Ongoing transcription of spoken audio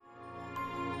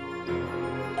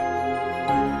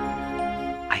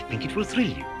I think it will thrill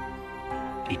you.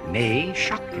 It may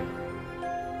shock you.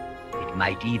 It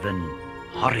might even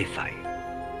horrify you.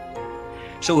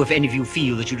 So if any of you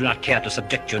feel that you do not care to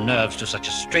subject your nerves to such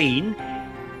a strain,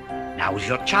 now is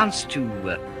your chance to,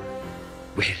 well,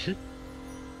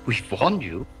 we've warned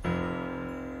you.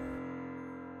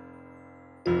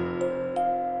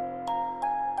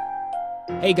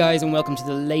 Hey guys, and welcome to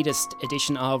the latest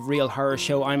edition of Real Horror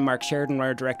Show. I'm Mark Sheridan,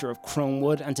 writer director of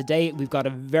Chromewood, and today we've got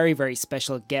a very, very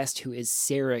special guest who is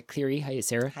Sarah Cleary. Hiya,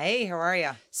 Sarah. Hey, how are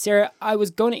you? Sarah, I was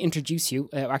going to introduce you.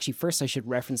 Actually, first I should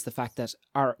reference the fact that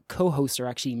our co-hosts are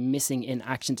actually missing in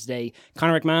action today.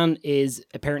 Conor McMahon is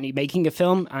apparently making a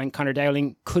film, and Conor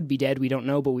Dowling could be dead. We don't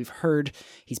know, but we've heard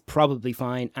he's probably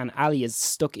fine. And Ali is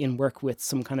stuck in work with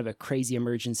some kind of a crazy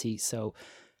emergency, so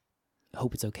I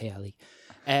hope it's okay, Ali.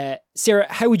 Sarah,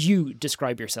 how would you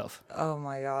describe yourself? Oh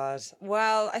my God.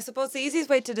 Well, I suppose the easiest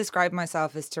way to describe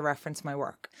myself is to reference my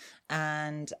work.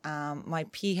 And my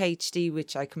PhD,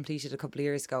 which I completed a couple of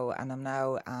years ago, and I'm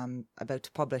now about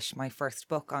to publish my first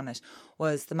book on it,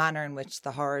 was the manner in which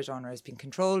the horror genre has been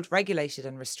controlled, regulated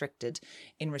and restricted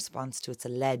in response to its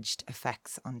alleged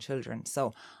effects on children.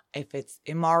 So if it's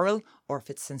immoral or if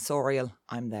it's sensorial,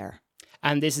 I'm there.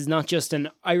 And this is not just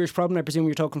an Irish problem. I presume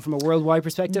you're talking from a worldwide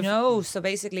perspective? No. So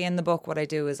basically in the book, what I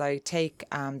do is I take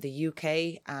the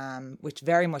UK, which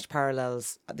very much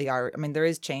parallels the Irish. I mean, there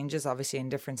is changes, obviously,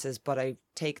 and differences, but I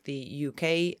take the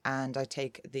UK and I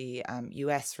take the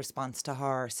US response to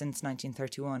horror since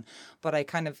 1931. But I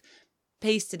kind of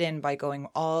pasted in by going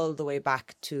all the way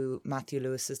back to Matthew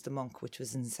Lewis's The Monk, which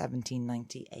was in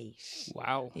 1798.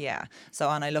 Wow. Yeah.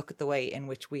 So, and I look at the way in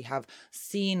which we have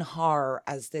seen horror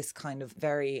as this kind of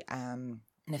very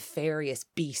nefarious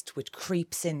beast which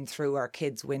creeps in through our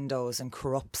kids' windows and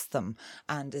corrupts them.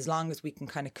 And as long as we can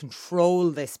kind of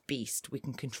control this beast, we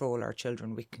can control our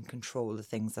children, we can control the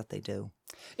things that they do.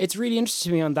 It's really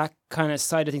interesting to me on that kind of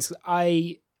side of things.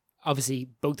 Obviously,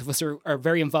 both of us are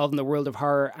very involved in the world of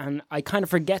horror, and I kind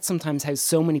of forget sometimes how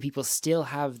so many people still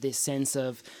have this sense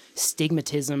of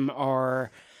stigmatism or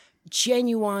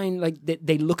genuine, like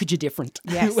they look at you different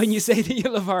when you say that you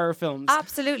love horror films.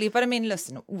 Absolutely. But I mean,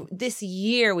 listen, this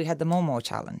year we had the Momo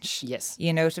Challenge. Yes.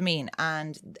 You know what I mean?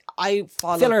 And I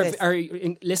followed our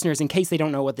listeners, in case they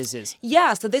don't know what this is.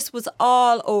 Yeah, so this was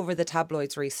all over the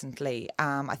tabloids recently.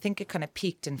 I think it kind of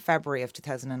peaked in February of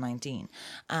 2019.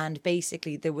 And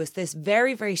basically there was this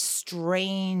very, very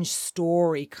strange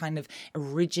story kind of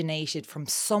originated from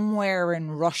somewhere in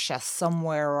Russia,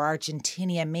 somewhere, or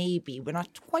Argentina maybe. We're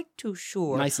not quite too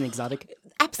sure. Nice and exotic.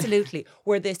 Absolutely.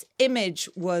 Where this image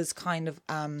was kind of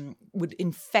would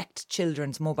infect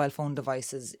children's mobile phone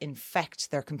devices, infect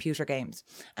their computer games,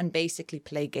 and basically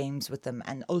play games with them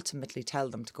and ultimately tell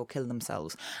them to go kill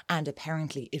themselves. And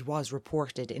apparently it was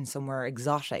reported in somewhere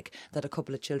exotic that a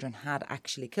couple of children had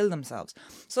actually killed themselves.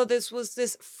 So this was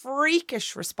this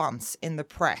freakish response in the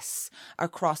press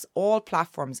across all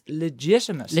platforms.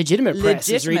 Legitimate press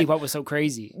is really what was so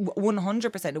crazy.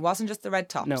 100%. It wasn't just the red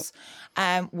tops.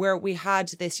 No. Where we had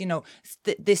this,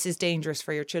 this is dangerous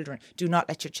for your children. Do not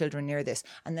let your children near this.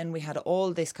 And then we had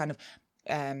all this kind of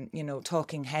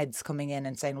talking heads coming in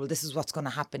and saying, well, this is what's going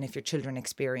to happen if your children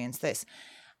experience this.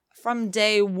 From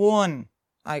day one,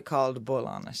 I called bull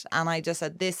on it. And I just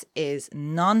said, this is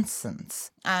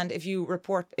nonsense. And if you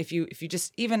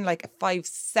just even like a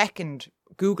 5-second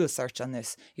Google search on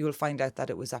this, you will find out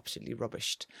that it was absolutely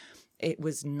rubbished. It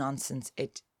was nonsense.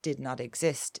 It did not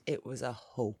exist. It was a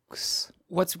hoax.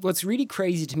 What's really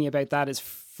crazy to me about that is,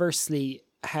 firstly,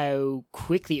 how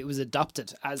quickly it was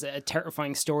adopted as a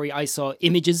terrifying story. I saw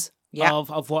images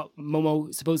of what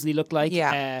Momo supposedly looked like.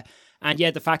 Yeah. And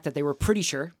the fact that they were pretty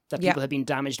sure that people had been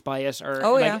damaged by it,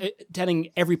 or telling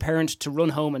every parent to run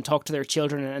home and talk to their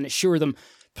children and assure them,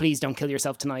 please don't kill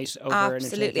yourself tonight over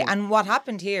Absolutely. And what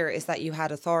happened here is that you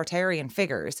had authoritarian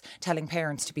figures telling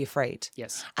parents to be afraid.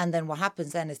 Yes. And then what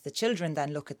happens then is the children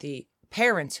then look at the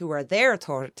parents who are their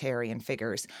authoritarian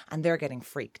figures and they're getting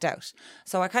freaked out.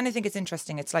 So I kind of think it's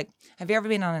interesting. It's like, have you ever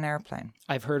been on an airplane?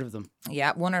 I've heard of them.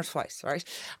 Yeah, one or twice, right?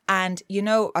 And,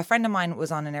 a friend of mine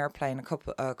was on an airplane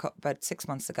about 6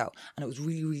 months ago, and it was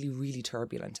really, really, really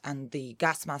turbulent. And the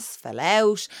gas masks fell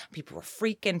out. People were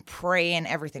freaking, praying,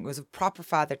 everything. It was a proper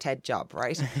Father Ted job,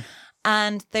 right?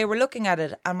 And they were looking at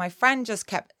it, and my friend just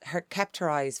kept her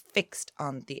eyes fixed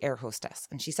on the air hostess.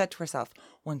 And she said to herself,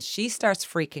 once she starts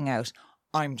freaking out,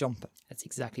 I'm jumping. That's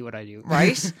exactly what I do.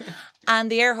 Right?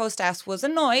 And the air hostess was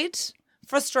annoyed,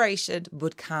 frustrated,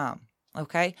 but calm.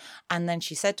 Okay? And then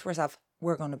she said to herself,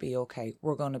 we're going to be okay.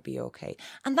 We're going to be okay.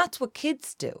 And that's what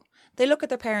kids do. They look at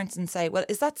their parents and say, well,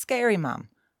 is that scary, Mom?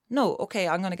 No, okay,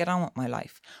 I'm going to get on with my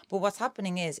life. But what's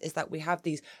happening is that we have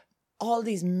all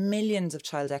these millions of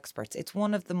child experts. It's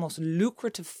one of the most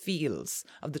lucrative fields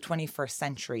of the 21st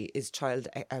century is child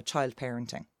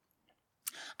parenting.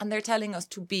 And they're telling us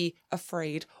to be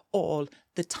afraid all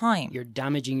the time. You're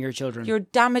damaging your children. You're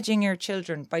damaging your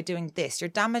children by doing this. You're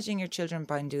damaging your children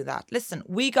by doing that. Listen,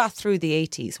 we got through the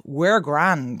 80s. We're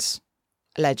grand,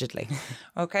 allegedly.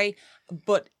 Okay?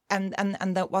 But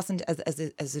and that wasn't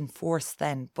as enforced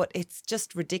then. But it's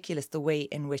just ridiculous the way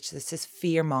in which this is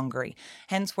fear-mongering.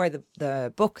 Hence why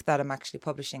the book that I'm actually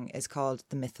publishing is called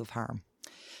The Myth of Harm.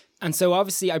 And so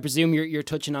obviously I presume you're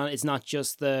touching on it's not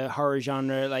just the horror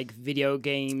genre, like video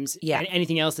games,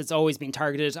 anything else that's always been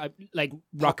targeted, like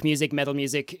rock music, metal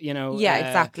music, you know. Yeah,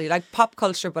 exactly. Like pop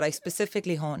culture, but I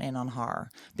specifically hone in on horror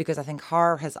because I think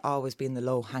horror has always been the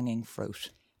low-hanging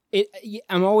fruit.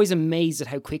 I'm always amazed at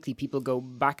how quickly people go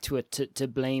back to it to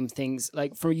blame things.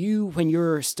 Like for you, when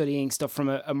you're studying stuff from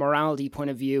a morality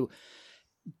point of view,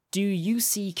 do you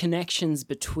see connections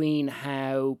between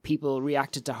how people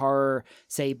reacted to horror,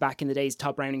 say back in the days,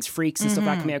 Top Browning's Freaks and stuff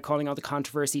like that coming out, calling all the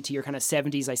controversy, to your kind of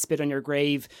 70s, I Spit on Your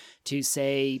Grave, to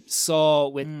say Saw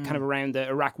with kind of around the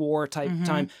Iraq War type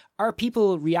time? Are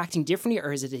people reacting differently,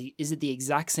 or is it the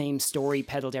exact same story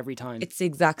peddled every time? It's the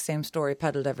exact same story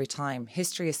peddled every time.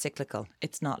 History is cyclical.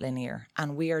 It's not linear.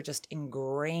 And we are just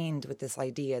ingrained with this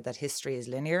idea that history is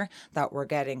linear, that we're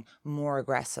getting more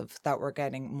aggressive, that we're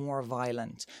getting more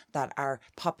violent, that our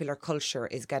popular culture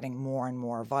is getting more and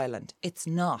more violent. It's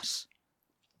not.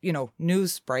 You know,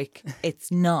 news break, it's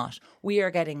not. We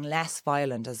are getting less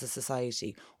violent as a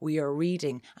society. We are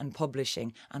reading and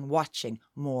publishing and watching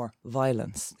more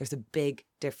violence. There's a big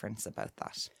difference about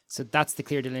that. So that's the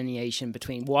clear delineation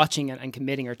between watching and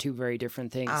committing are two very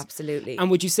different things. Absolutely. And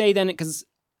would you say then, because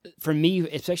for me,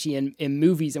 especially in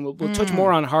movies, and we'll touch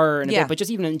more on horror in a bit, but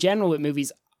just even in general with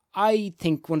movies, I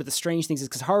think one of the strange things is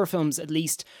because horror films at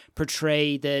least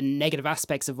portray the negative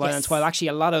aspects of violence, while actually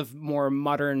a lot of more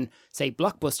modern, say,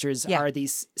 blockbusters are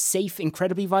these safe,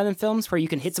 incredibly violent films where you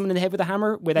can hit someone in the head with a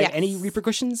hammer without any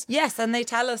repercussions. Yes, and they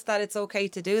tell us that it's okay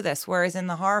to do this, whereas in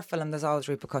the horror film, there's always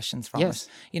repercussions from it.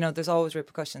 You know, there's always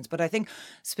repercussions. But I think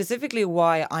specifically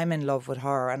why I'm in love with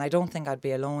horror, and I don't think I'd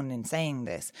be alone in saying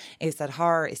this, is that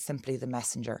horror is simply the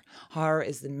messenger. Horror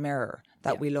is the mirror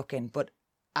that we look in. But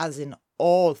as in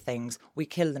all things, we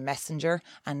kill the messenger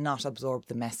and not absorb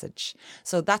the message.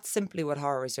 So that's simply what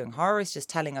horror is doing. Horror is just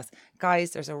telling us,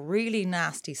 guys, there's a really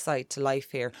nasty side to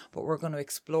life here, but we're going to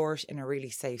explore it in a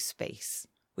really safe space,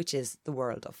 which is the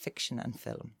world of fiction and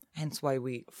film. Hence why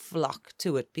we flock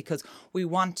to it, because we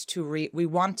want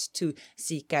to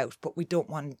seek out, but we don't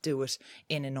want to do it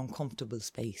in an uncomfortable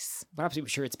space. But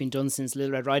absolutely sure it's been done since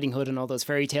Little Red Riding Hood and all those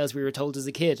fairy tales we were told as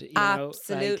a kid.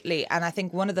 Absolutely. And I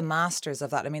think one of the masters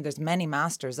of that, I mean, there's many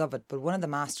masters of it, but one of the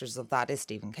masters of that is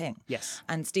Stephen King. Yes.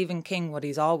 And Stephen King, what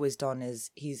he's always done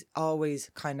is he's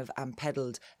always kind of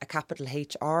peddled a capital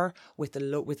HR with a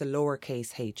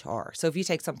lowercase HR. So if you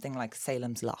take something like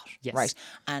Salem's Lot, right?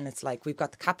 And it's like, we've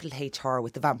got the capital HR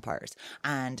with the vampires,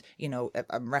 and you know,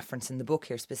 I'm referencing the book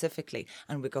here specifically,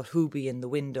 and we've got Hooby in the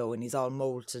window and he's all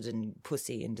molted and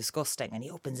pussy and disgusting, and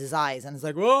he opens his eyes and it's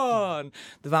like, whoa, and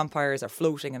the vampires are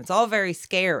floating and it's all very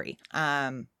scary,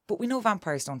 but we know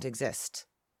vampires don't exist.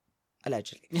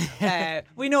 Allegedly.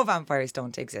 We know vampires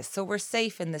don't exist, so we're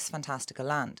safe in this fantastical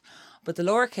land. But the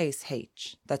lowercase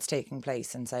h that's taking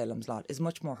place in Salem's Lot is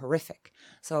much more horrific.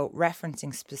 So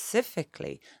referencing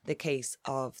specifically the case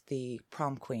of the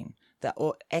prom queen, the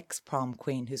ex-prom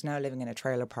queen who's now living in a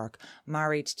trailer park,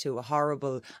 married to a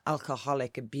horrible,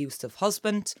 alcoholic, abusive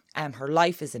husband. Her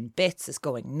life is in bits, is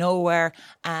going nowhere,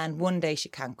 and one day she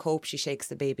can't cope, she shakes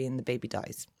the baby and the baby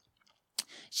dies.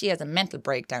 She has a mental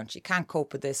breakdown. She can't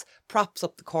cope with this, props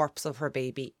up the corpse of her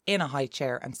baby in a high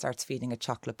chair and starts feeding it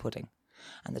chocolate pudding.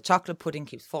 And the chocolate pudding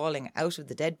keeps falling out of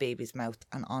the dead baby's mouth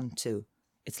and onto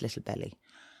its little belly.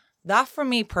 That, for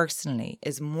me personally,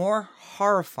 is more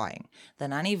horrifying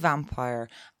than any vampire,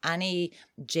 any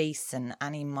Jason,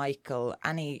 any Michael,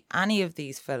 any of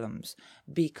these films,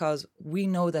 because we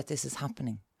know that this is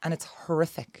happening and it's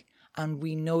horrific, and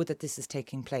we know that this is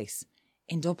taking place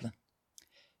in Dublin.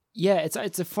 Yeah, it's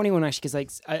a funny one actually, because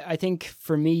like I think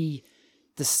for me,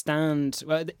 The Stand,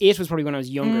 well, it was probably when I was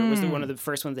younger, was one of the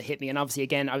first ones that hit me, and obviously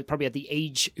again I was probably at the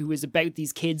age who was about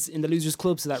these kids in the Losers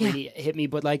Club, so that really hit me.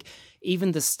 But like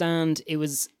even The Stand, it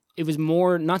was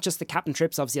more not just the Captain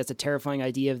Trips. Obviously, that's a terrifying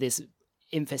idea of this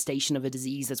infestation of a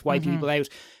disease that's wiping people out.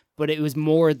 but it was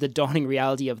more the dawning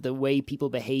reality of the way people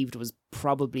behaved was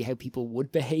probably how people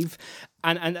would behave.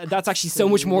 And that's actually so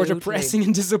much more depressing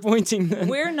and disappointing.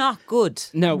 We're not good.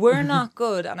 No. We're not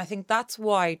good. And I think that's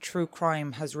why true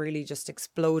crime has really just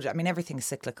exploded. I mean, everything's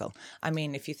cyclical. I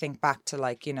mean, if you think back to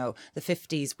like, you know, the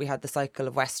 50s, we had the cycle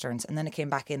of Westerns, and then it came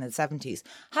back in the 70s.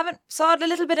 Saw it a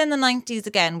little bit in the 90s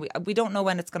again. We don't know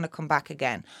when it's going to come back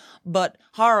again. But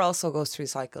horror also goes through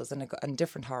cycles, and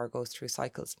different horror goes through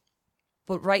cycles.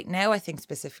 But right now, I think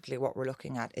specifically what we're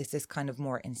looking at is this kind of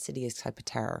more insidious type of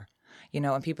terror. You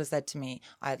know, and people said to me,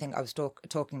 I think I was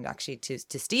talking actually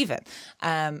to Stephen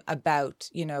about,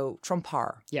 you know, Trump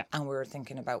horror. Yeah. And we were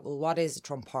thinking about, well, what is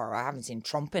Trump horror? I haven't seen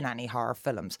Trump in any horror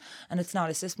films. And it's not.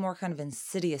 It's this more kind of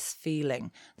insidious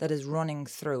feeling that is running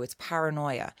through. It's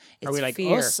paranoia. It's Are we like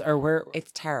fear. us, or where?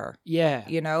 It's terror. Yeah.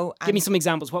 You know? Give me some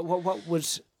examples. What would...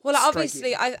 Well,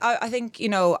 obviously, I think, you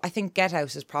know, I think Get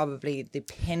Out is probably the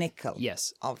pinnacle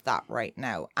of that right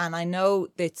now. And I know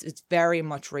that it's very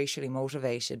much racially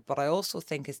motivated, but I also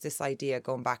think it's this idea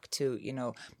going back to, you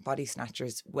know, body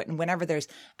snatchers. Whenever there's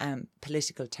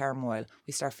political turmoil,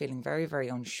 we start feeling very, very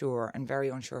unsure and very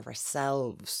unsure of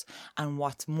ourselves. And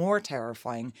what's more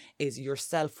terrifying is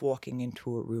yourself walking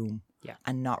into a room. Yeah.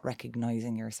 And not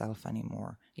recognizing yourself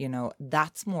anymore. You know,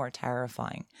 that's more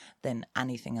terrifying than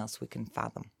anything else we can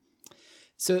fathom.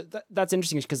 So that's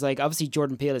interesting because, like, obviously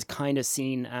Jordan Peele is kind of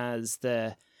seen as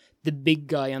the big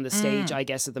guy on the stage, I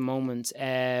guess, at the moment.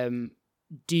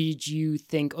 Did you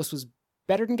think Us was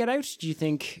better than Get Out? Do you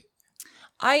think...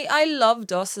 I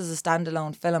loved Us as a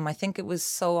standalone film. I think it was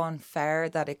so unfair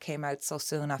that it came out so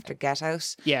soon after Get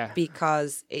Out. Yeah.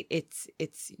 Because it's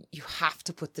you have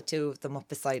to put the two of them up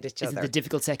beside each other. Is it the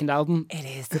difficult second album? It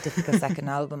is the difficult second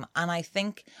album. And I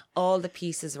think all the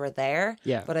pieces were there.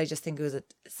 Yeah. But I just think it was a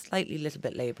slightly little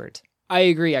bit laboured. I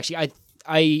agree, actually.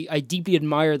 I deeply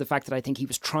admire the fact that I think he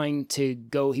was trying to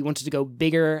go, he wanted to go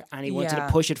bigger and he wanted to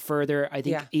push it further. I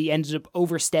think he ended up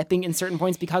overstepping in certain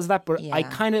points because of that, but I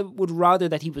kind of would rather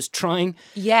that he was trying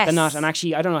than not. And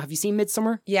actually, I don't know, have you seen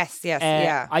Midsommar? Yes,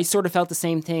 yeah. I sort of felt the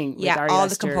same thing with Ari all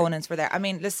Aster. The components were there. I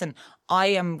mean, listen, I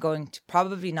am going to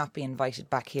probably not be invited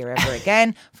back here ever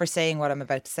again for saying what I'm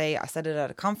about to say. I said it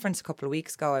at a conference a couple of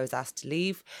weeks ago. I was asked to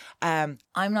leave. I'm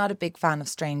not a big fan of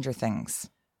Stranger Things.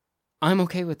 I'm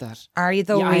okay with that. Are you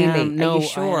though, yeah, really? I am. No, are you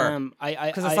sure? I am.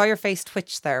 Because I saw your face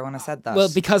twitch there when I said that. Well,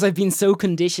 because I've been so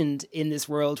conditioned in this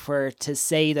world where to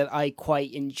say that I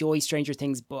quite enjoy Stranger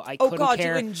Things, but I couldn't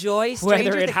care you enjoy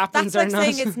Stranger whether it happens That's or like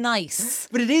not. saying it's nice.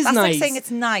 But it is That's nice. That's like saying it's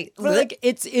nice. But like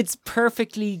it's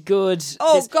perfectly good.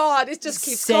 Oh God, it just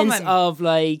keeps sense coming. of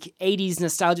like 80s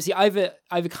nostalgia. See, I've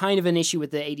a kind of an issue with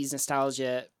the 80s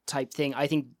nostalgia type thing. I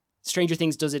think Stranger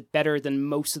Things does it better than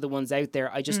most of the ones out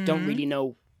there. I just don't really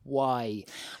know why.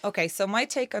 Okay, so my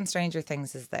take on Stranger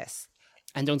Things is this.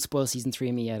 And don't spoil season 3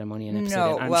 of me yet. I'm only an episode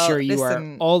No, in. I'm sure you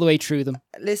are all the way through them.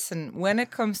 Listen, when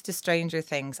it comes to Stranger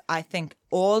Things, I think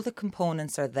all the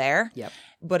components are there. Yep.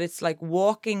 But it's like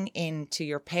walking into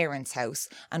your parents' house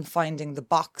and finding the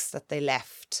box that they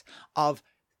left of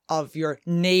your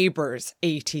neighbour's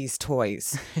 80s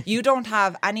toys. You don't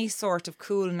have any sort of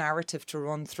cool narrative to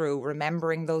run through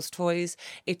remembering those toys.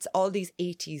 It's all these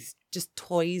 80s just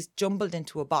toys jumbled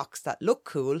into a box that look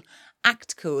cool,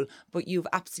 act cool, but you've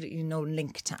absolutely no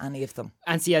link to any of them.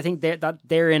 And see, I think that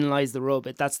therein lies the rub.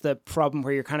 That's the problem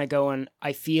where you're kind of going,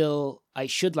 I feel I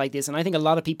should like this. And I think a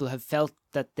lot of people have felt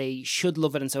that they should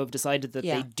love it and so have decided that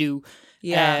they do.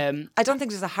 Yeah. I don't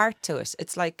think there's a heart to it.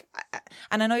 It's like,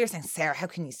 and I know you're saying, Sarah, how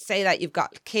can you say that? You've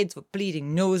got kids with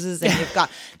bleeding noses and you've got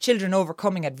children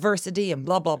overcoming adversity and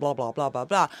blah, blah, blah, blah, blah, blah,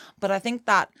 blah. But I think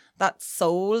that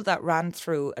soul that ran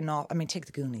through take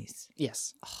the Goonies.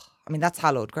 Yes. I mean, that's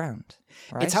hallowed ground.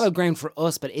 Right? It's hallowed ground for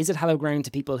us, but is it hallowed ground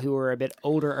to people who are a bit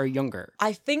older or younger?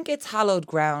 I think it's hallowed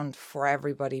ground for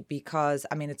everybody because,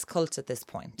 I mean, it's cult at this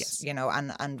point. Yes. You know,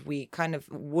 and we kind of,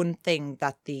 one thing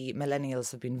that the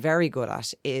millennials have been very good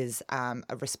at is a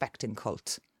respecting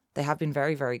cult. They have been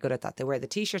very, very good at that. They wear the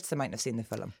T-shirts. They mightn't have seen the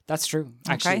film. That's true.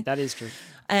 Actually, that is true.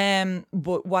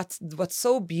 But what's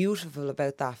so beautiful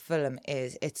about that film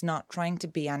is it's not trying to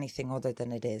be anything other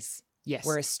than it is. Yes.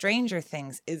 Whereas Stranger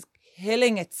Things is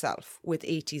killing itself with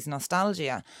 80s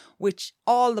nostalgia, which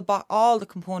all the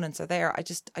components are there. I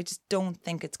just don't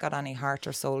think it's got any heart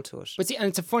or soul to it. But see, and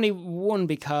it's a funny one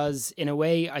because in a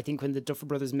way, I think when the Duffer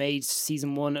Brothers made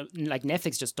season 1, like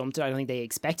Netflix just dumped it. I don't think they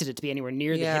expected it to be anywhere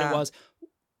near the hit it was.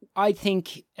 I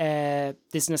think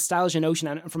this nostalgia notion,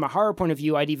 and from a horror point of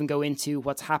view, I'd even go into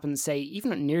what's happened, say,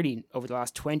 even nearly over the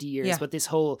last 20 years, but this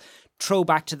whole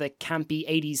throwback to the campy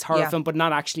 80s horror film, but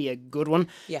not actually a good one.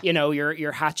 Yeah. You know,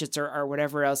 your Hatchets or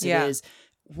whatever else it is.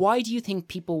 Why do you think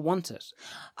people want it?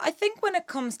 I think when it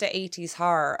comes to 80s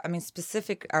horror, I mean,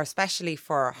 specific or especially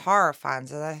for horror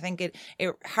fans, I think it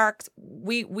harks.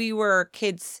 We were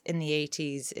kids in the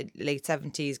 80s, late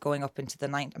 70s, going up into the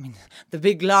 90s. I mean, the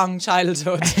big long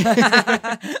childhood.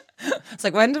 It's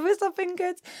like, when did we stop being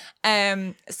kids?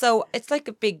 So it's like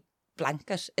a big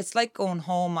blanket. It's like going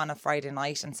home on a Friday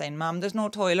night and saying, Mom, there's no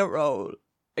toilet roll.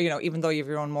 You know, even though you have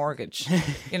your own mortgage.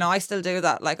 You know, I still do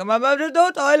that. Like, Mom, there's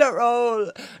no toilet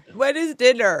roll. When is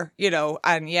dinner? You know,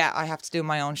 and yeah, I have to do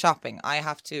my own shopping. I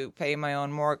have to pay my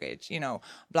own mortgage, you know,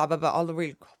 blah, blah, blah, all the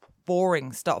real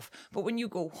boring stuff. But when you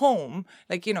go home,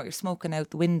 like, you know, you're smoking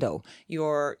out the window.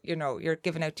 You're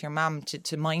giving out to your mum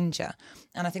to mind you.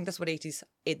 And I think that's what 80s,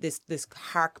 this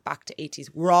hark back to 80s.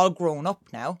 We're all grown up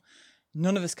now.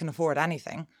 None of us can afford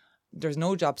anything. There's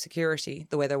no job security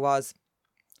the way there was.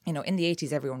 You know, in the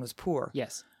 80s, everyone was poor.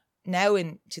 Yes. Now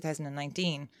in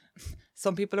 2019,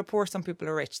 some people are poor, some people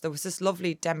are rich. There was this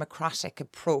lovely democratic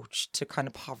approach to kind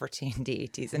of poverty in the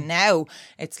 80s. And now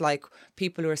it's like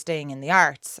people who are staying in the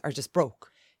arts are just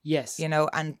broke. Yes. You know,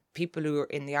 and people who are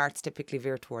in the arts typically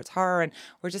veer towards horror. And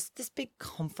we're just this big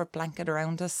comfort blanket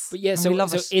around us. But yeah, so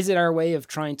is it our way of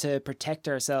trying to protect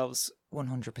ourselves?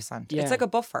 100%. Yeah. It's like a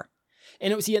buffer.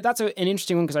 And it was, that's an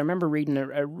interesting one, because I remember reading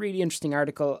a really interesting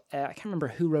article. I can't remember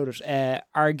who wrote it,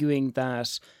 arguing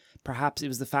that perhaps it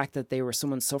was the fact that they were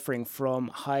someone suffering from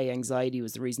high anxiety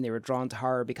was the reason they were drawn to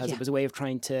horror, because it was a way of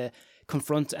trying to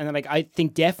confront. And like, I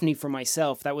think definitely for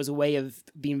myself, that was a way of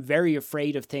being very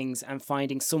afraid of things and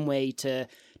finding some way to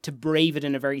brave it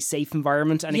in a very safe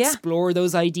environment and explore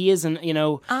those ideas and, you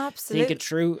know, absolutely think it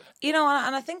through. You know,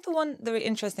 and I think the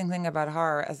interesting thing about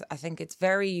horror is I think it's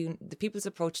the people's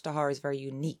approach to horror is very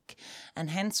unique. And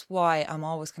hence why I'm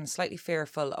always kind of slightly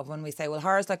fearful of when we say, well,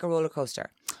 horror is like a roller coaster.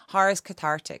 Horror is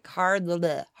cathartic. Horror, blah,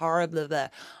 blah, horror, blah, blah.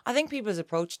 I think people's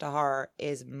approach to horror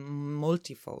is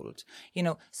multifold. You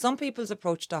know, some people's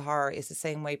approach to horror is the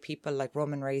same way people like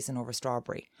rum and raisin over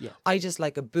strawberry. Yeah. I just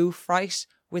like a booth fright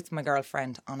with my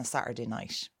girlfriend on a Saturday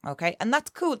night. Okay. And that's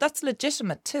cool. That's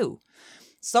legitimate too.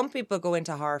 Some people go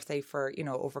into horror, say, for, you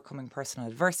know, overcoming personal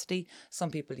adversity.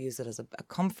 Some people use it as a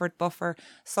comfort buffer.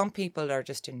 Some people are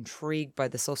just intrigued by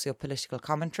the socio-political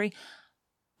commentary.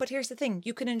 But here's the thing.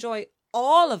 You can enjoy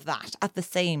all of that at the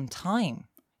same time.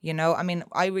 You know, I mean,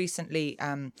 I recently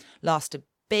lost a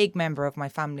big member of my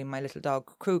family, my little dog,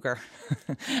 Kruger,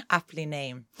 aptly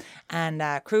named. And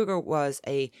Kruger was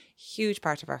a huge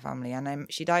part of our family. And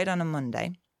she died on a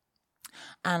Monday.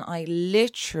 And I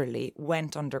literally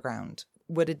went underground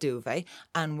with a duvet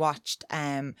and watched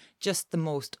just the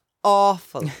most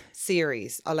awful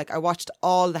series. Like, I watched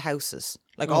all the houses.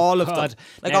 Like, all of them.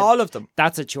 Like, all of them.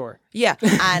 That's a chore. Yeah.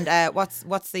 And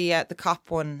what's the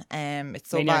cop one? It's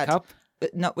so Maniac bad. Cop?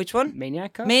 No, which one?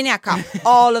 Maniac Cop? Maniac Cop.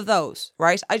 All of those,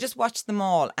 right? I just watched them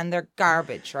all and they're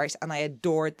garbage, right? And I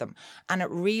adored them. And it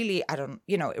really,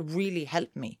 it really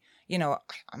helped me. You know,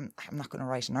 I'm not going to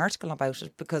write an article about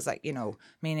it because, like, you know,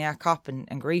 Maniac Cop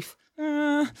and grief,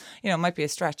 it might be a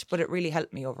stretch, but it really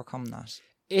helped me overcome that.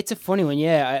 It's a funny one,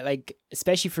 yeah.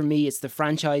 Especially for me, it's the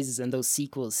franchises and those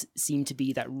sequels seem to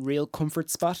be that real comfort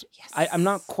spot. Yes. I'm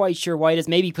not quite sure why it is.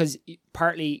 Maybe because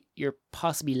partly you're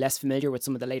possibly less familiar with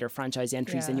some of the later franchise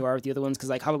entries than you are with the other ones. Because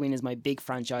like Halloween is my big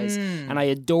franchise, and I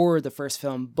adore the first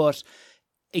film. But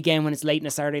again, when it's late on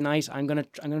a Saturday night, I'm gonna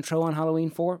throw on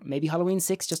Halloween 4, maybe Halloween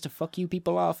 6, just to fuck you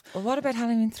people off. Well, what about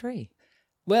Halloween 3?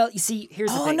 Well, you see,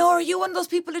 here's the thing. Oh no, are you one of those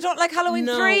people who don't like Halloween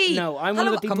 3? No, I'm one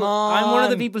of the people. Come on. I'm one of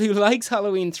the people who likes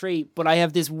Halloween 3, but I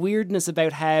have this weirdness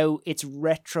about how it's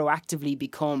retroactively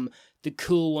become the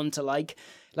cool one to like.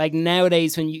 Like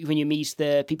nowadays, when you meet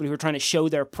the people who are trying to show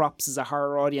their props as a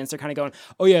horror audience, they're kind of going,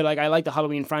 "Oh yeah, like I like the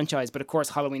Halloween franchise, but of course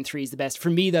Halloween 3 is the best." For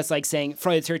me, that's like saying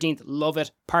Friday the 13th, love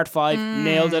it. Part 5,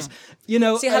 nailed it. You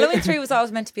know, see, Halloween 3 was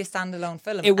always meant to be a standalone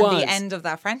film. It was the end of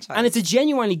that franchise, and it's a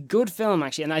genuinely good film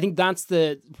actually. And I think that's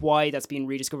why that's being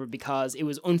rediscovered, because it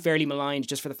was unfairly maligned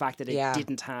just for the fact that it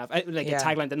didn't have a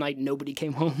tagline: "The night nobody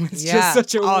came home." It's just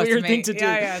such a weird thing to do.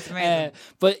 Yeah, it's amazing.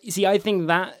 But see, I think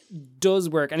that does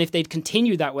work, and if they'd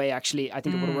continued that way, actually, I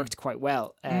think it would have worked quite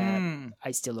well. I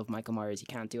still love Michael Myers. You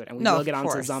can't do it. And we will get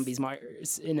on to Zombies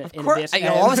Myers in a bit. You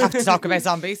always have to talk about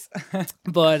zombies.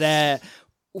 But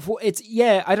it's,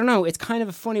 I don't know. It's kind of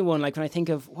a funny one. Like when I think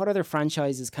of what other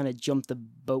franchises kind of jumped the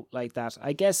boat like that,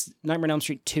 I guess Nightmare on Elm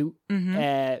Street 2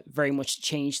 very much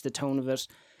changed the tone of it.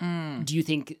 Do you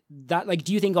think that, like,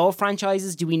 do you think all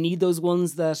franchises, do we need those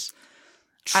ones that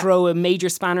throw a major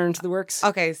spanner into the works?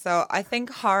 Okay, so I think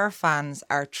horror fans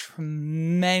are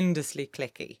tremendously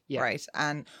cliquey, right?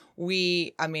 And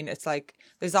it's like,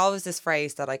 there's always this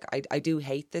phrase that, like, I do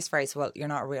hate this phrase, well, you're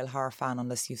not a real horror fan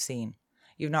unless you've seen.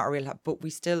 You've not a real, but I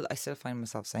still find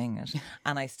myself saying it.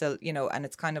 And I still, and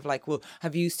it's kind of like, well,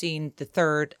 have you seen the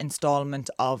third installment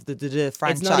of the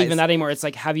franchise? It's not even that anymore. It's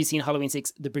like, have you seen Halloween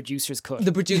 6, the producer's cut?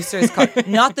 The producer's cut.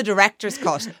 Not the director's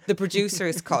cut, the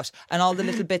producer's cut. And all the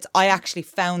little bits, I actually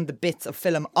found the bits of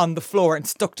film on the floor and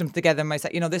stuck them together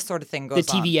myself. This sort of thing goes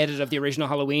on. The TV edit of the original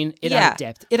Halloween, it added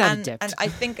depth. It added depth. And I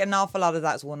think an awful lot of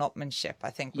that is one-upmanship. I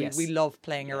think we love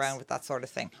playing around with that sort of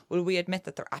thing. Will we admit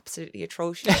that they're absolutely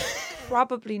atrocious?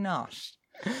 Probably not.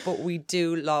 But we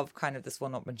do love kind of this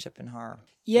one-upmanship in horror.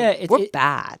 Yeah, we're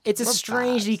bad. It's a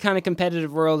strangely kind of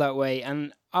competitive world that way.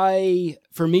 And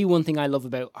for me, one thing I love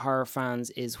about horror fans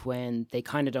is when they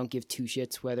kind of don't give two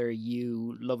shits whether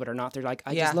you love it or not. They're like,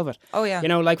 I just love it. Oh, yeah.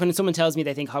 Like when someone tells me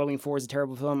they think Halloween 4 is a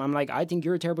terrible film, I'm like, I think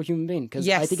you're a terrible human being because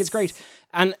I think it's great.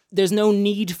 And there's no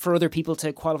need for other people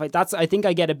to qualify. I think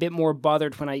I get a bit more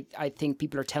bothered when I think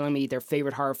people are telling me their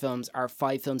favorite horror films are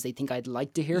 5 films they think I'd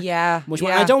like to hear. Yeah.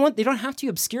 They don't have to be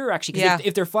obscure, actually. Because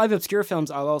if they're 5 obscure films,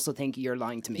 I'll also think you're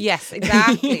lying to me. Yes,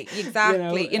 exactly.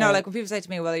 Exactly. Like when people say to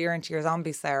me, well, you're into your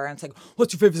zombies, Sarah, and it's like,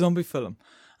 what's your favourite zombie film?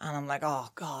 And I'm like, oh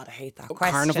God, I hate that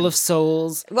question. Carnival of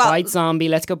Souls, White Zombie,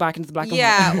 let's go back into the black and white.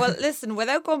 Yeah, well, listen,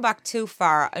 without going back too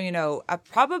far,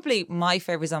 probably my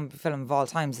favourite zombie film of all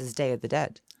times is Day of the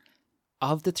Dead.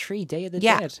 Of the 3, Day of the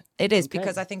Dead? Yeah, it is,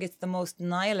 because I think it's the most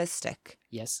nihilistic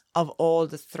of all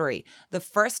the 3. The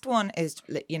first one is,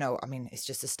 it's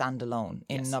just a standalone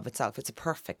in and of itself. It's a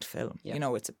perfect film.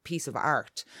 Yeah. It's a piece of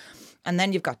art. And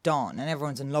then you've got Dawn, and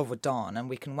everyone's in love with Dawn, and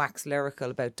we can wax lyrical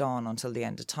about Dawn until the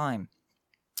end of time.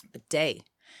 But Day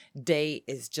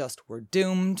is just, we're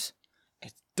doomed.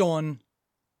 It's done.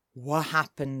 What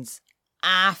happens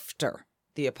after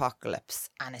the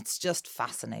apocalypse? And it's just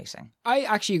fascinating. I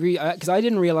actually agree, because I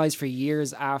didn't realize for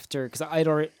years after, because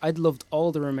I'd loved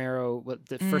all the Romero,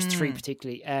 the first 3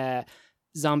 particularly,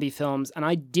 zombie films, and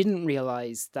I didn't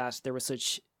realize that there was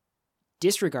such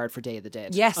disregard for Day of the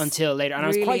Dead until later, and I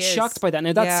was quite shocked by that.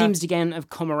 Now that seems to again have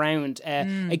come around.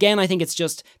 Again, I think it's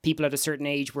just people at a certain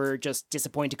age were just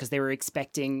disappointed because they were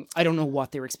expecting, I don't know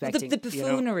what they were expecting. The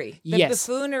buffoonery. The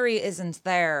buffoonery isn't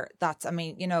there. That's,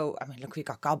 look, we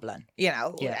got Goblin,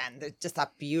 and just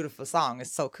that beautiful song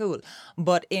is so cool.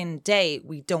 But in Day,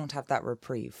 we don't have that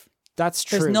reprieve. That's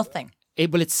true. There's nothing.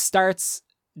 It starts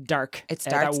dark. It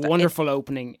starts that wonderful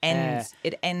opening.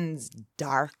 It ends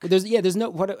dark. There's no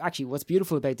what's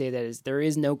beautiful about Day of the Dead is there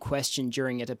is no question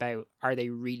during it about are they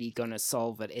really going to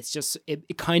solve it. It's just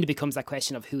it kind of becomes that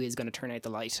question of who is going to turn out the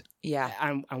light. Yeah.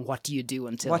 And what do you do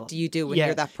until? What do you do when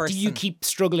you're that person? Do you keep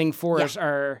struggling for it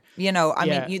or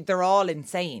they're all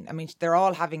insane. They're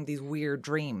all having these weird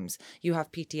dreams. You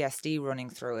have PTSD running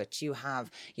through it. You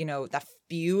have, that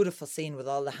beautiful scene with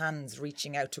all the hands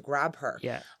reaching out to grab her.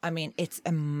 Yeah. It's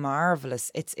a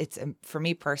marvelous. It's for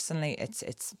me personally,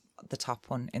 it's the top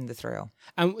one in the trio.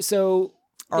 So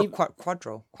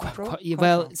Quadro.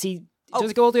 Well, see,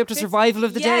 does it go all the way up to Survival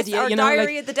of the Dead? Or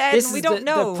Diary of the Dead, and we don't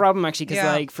know. The problem actually,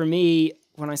 because for me,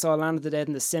 when I saw Land of the Dead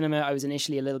in the cinema, I was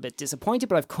initially a little bit disappointed,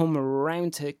 but I've come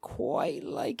around to quite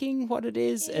liking what it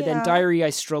is. And then Diary I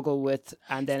struggle with,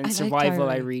 and then Survival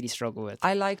I really struggle with.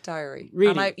 I like Diary.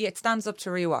 Really? And it stands up to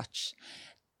rewatch.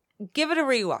 Give it a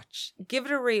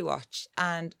rewatch.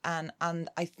 And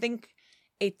I think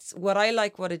it's what I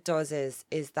like what it does is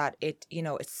that it,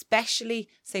 especially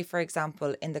say, for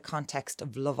example, in the context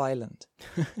of Love Island.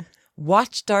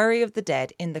 Watch Diary of the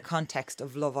Dead in the context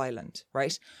of Love Island,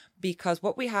 right? Because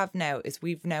what we have now is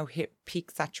we've now hit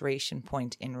peak saturation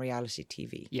point in reality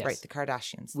TV, right? The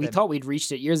Kardashians. We thought we'd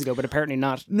reached it years ago, but apparently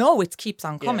not. No, it keeps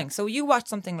on coming. So you watch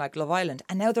something like Love Island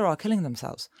and now they're all killing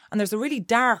themselves. And there's a really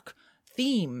dark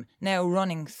theme now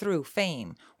running through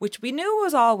Fame, which we knew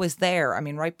was always there.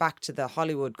 Right back to the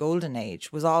Hollywood golden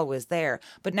age was always there.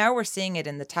 But now we're seeing it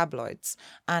in the tabloids.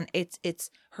 And it's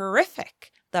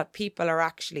horrific that people are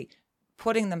actually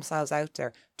putting themselves out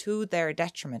there to their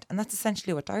detriment. And that's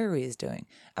essentially what Diary is doing.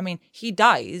 He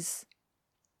dies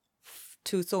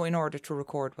in order to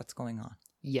record what's going on.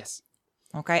 Yes.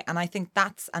 Okay, and I think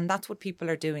that's what people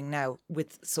are doing now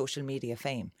with social media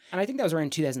fame. And I think that was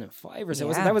around 2005 or so.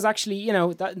 Yeah. That was actually,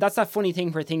 that's that funny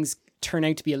thing where things turn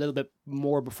out to be a little bit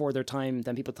more before their time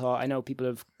than people thought. I know people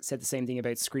have said the same thing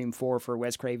about Scream 4 for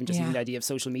Wes Craven, just even the idea of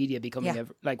social media becoming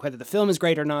whether the film is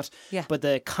great or not, but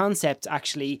the concept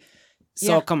actually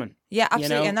saw it coming. Yeah,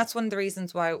 absolutely. And that's one of the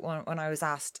reasons why when I was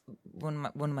asked, one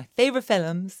of my favourite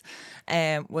films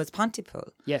was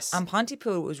Pontypool. Yes. And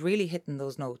Pontypool was really hitting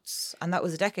those notes. And that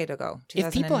was a decade ago,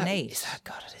 2008.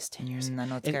 God, it is 10 years. I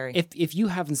know, it's scary. If you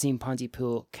haven't seen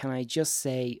Pontypool, can I just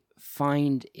say,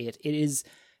 find it. It is,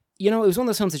 it was one of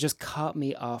those films that just caught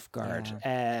me off guard.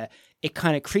 it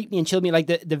kind of creeped me and chilled me. Like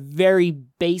the very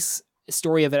base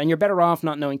story of it, and you're better off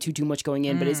not knowing too much going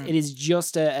in, but it is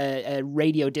just a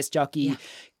radio disc jockey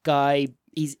guy.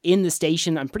 He's in the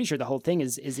station. I'm pretty sure the whole thing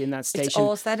is in that station. It's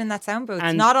all said in that sound booth.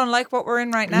 And not unlike what we're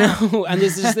in right now. No, and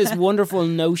there's just this wonderful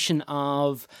notion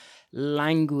of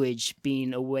language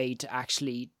being a way to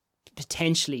actually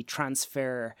potentially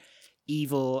transfer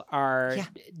evil or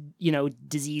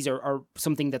disease or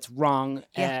something that's wrong.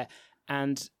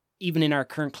 And even in our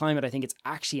current climate, I think it's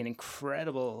actually an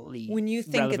incredibly when you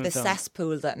think of the film.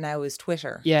 Cesspool that now is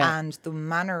Twitter, and the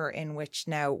manner in which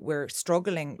now we're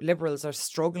struggling, liberals are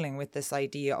struggling with this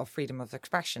idea of freedom of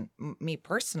expression. Me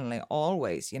personally,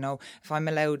 always, if I'm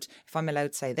allowed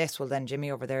to say this, well then Jimmy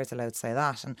over there is allowed to say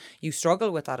that, and you struggle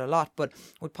with that a lot. But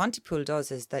what Pontypool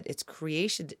does is that it's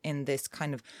created in this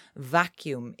kind of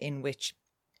vacuum in which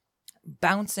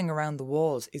bouncing around the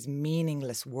walls is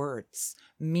meaningless words,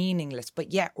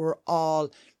 but yet we're all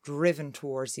driven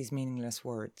towards these meaningless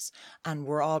words, and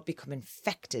we're all become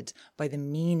infected by the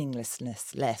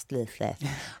meaninglessness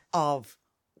of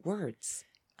words,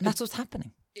 and that's what's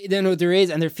happening. No, there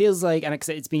is, and there feels like, and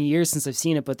it's been years since I've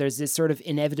seen it, but there's this sort of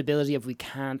inevitability of we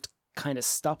can't kind of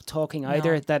stop talking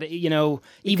either. That even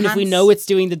if we know it's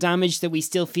doing the damage, that we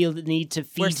still feel the need to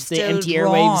feed the empty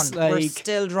airwaves. We're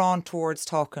still drawn towards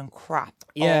talking crap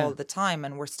all the time,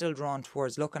 and we're still drawn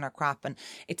towards looking at crap, and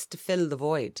it's to fill the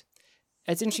void.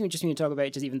 It's interesting just when you talk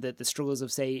about just even the struggles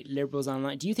of, say, liberals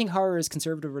online. Do you think horror is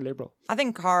conservative or liberal? I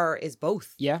think horror is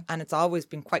both. Yeah. And it's always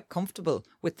been quite comfortable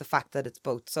with the fact that it's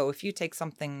both. So if you take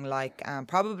something like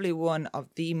probably one of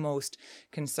the most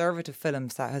conservative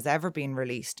films that has ever been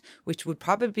released, which would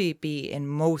probably be in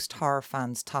most horror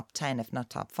fans' top 10, if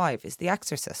not top 5, is The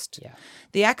Exorcist. Yeah.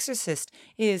 The Exorcist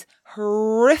is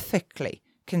horrifically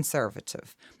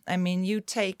conservative. I mean, you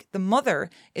take the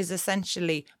mother is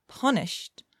essentially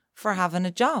punished for having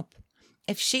a job.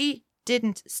 If she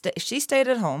didn't, if she stayed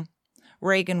at home,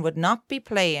 Reagan would not be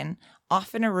playing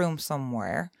off in a room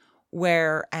somewhere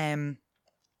where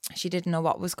she didn't know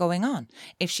what was going on.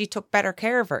 If she took better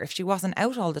care of her, if she wasn't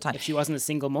out all the time, if she wasn't a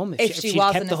single mum, if she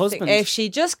kept the husband, if she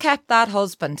just kept that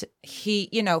husband, he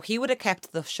would have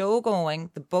kept the show going.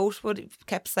 The boat would have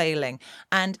kept sailing,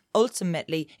 and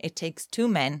ultimately, it takes two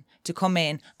men to come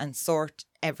in and sort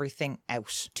everything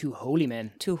out. Two holy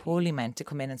men to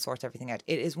come in and sort everything out.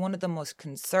 It is one of the most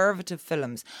conservative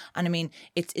films, and I mean,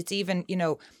 it's even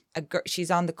she's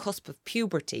on the cusp of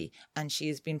puberty, and she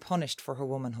has been punished for her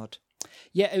womanhood.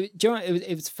 Yeah,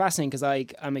 it was fascinating because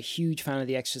I'm a huge fan of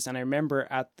The Exorcist, and I remember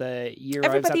at the year I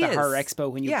was at the Horror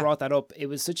Expo when you brought that up, it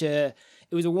was a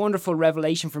wonderful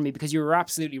revelation for me, because you were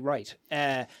absolutely right,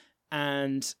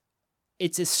 and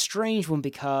it's a strange one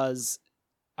because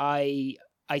I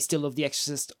still love The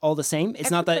Exorcist all the same.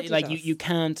 It's not that like you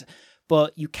can't,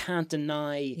 but you can't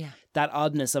deny that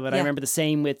oddness of it. I remember the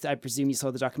same with, I presume you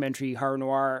saw the documentary Horror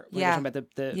Noir, where they're talking about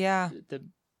the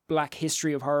black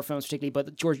history of horror films particularly,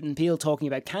 but Jordan Peele talking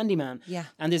about Candyman. Yeah.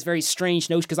 And this very strange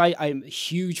notion, because I'm a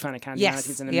huge fan of Candyman. I think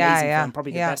it's an amazing film,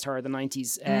 probably the best horror of the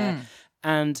 90s.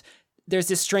 And there's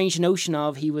this strange notion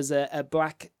of he was a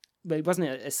black, but he wasn't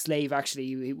a slave actually,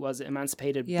 he was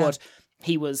emancipated, but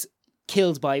he was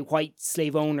killed by white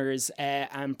slave owners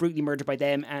and brutally murdered by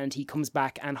them, and he comes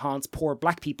back and haunts poor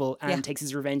black people and takes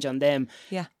his revenge on them.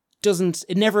 Yeah.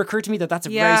 It never occurred to me that that's a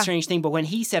very strange thing, but when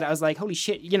he said it, I was like, holy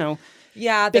shit,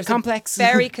 there's complex. A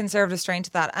very conservative strain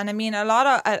to that. And I mean,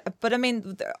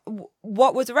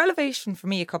 what was a revelation for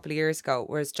me a couple of years ago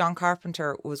was John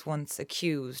Carpenter was once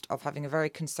accused of having a very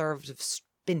conservative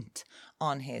spin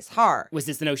on his horror. Was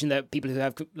this the notion that people who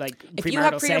have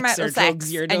premarital sex or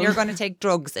drugs, you're going to take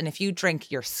drugs, and if you drink,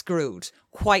 you're screwed,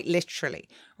 quite literally,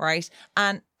 right?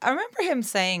 And I remember him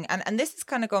saying, and this is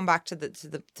kind of going back to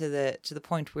the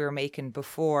point we were making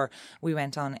before we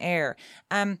went on air.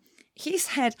 He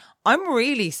said, "I'm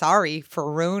really sorry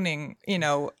for ruining,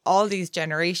 all these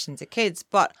generations of kids,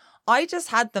 but I just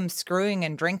had them screwing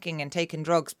and drinking and taking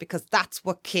drugs because that's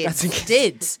what kids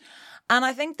did." And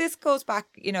I think this goes back,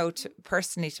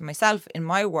 personally to myself in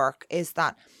my work, is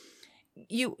that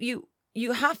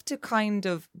you have to kind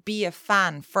of be a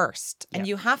fan first, and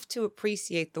you have to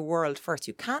appreciate the world first.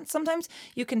 Sometimes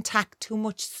you can tack too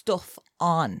much stuff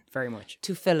on very much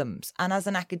to films. And as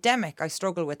an academic, I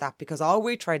struggle with that, because all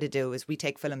we try to do is we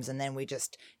take films and then we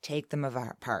just take them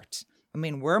apart. I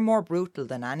mean, we're more brutal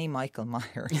than any Michael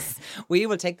Myers. We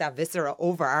will take that viscera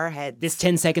over our heads. This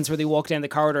 10 seconds where they walk down the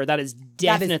corridor, that is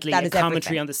definitely a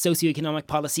commentary on the socioeconomic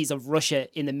policies of Russia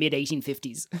in the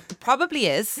mid-1850s. probably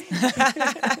is.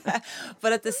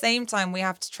 But at the same time, we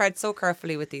have to tread so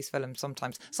carefully with these films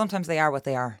sometimes. Sometimes they are what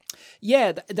they are.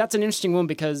 Yeah, that's an interesting one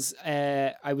because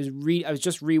I was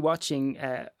just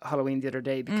rewatching Halloween the other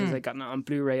day because I got it on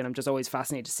Blu-ray, and I'm just always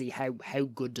fascinated to see how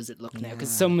good does it look now, because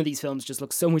some of these films just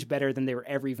look so much better than they were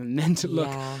ever even meant to look.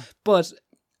 But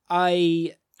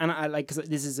I like, because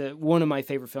this is one of my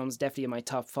favorite films, definitely in my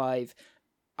top 5.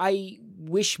 I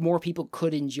wish more people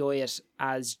could enjoy it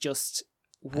as just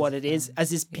what it is, as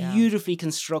this beautifully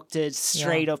constructed,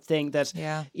 straight up thing that,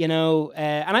 you know,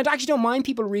 and I actually don't mind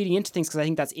people reading into things because I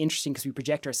think that's interesting because we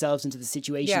project ourselves into the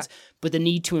situations, but the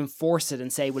need to enforce it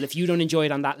and say, well, if you don't enjoy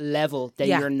it on that level, then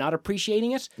you're not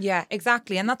appreciating it. Yeah,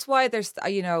 exactly. And that's why there's,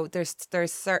 you know, there's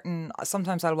certain,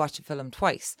 sometimes I'll watch a film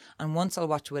twice, and once I'll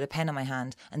watch it with a pen in my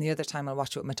hand and the other time I'll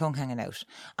watch it with my tongue hanging out.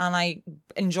 And I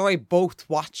enjoy both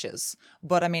watches.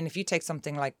 But I mean, if you take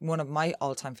something like one of my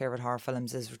all-time favourite horror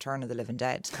films is Return of the Living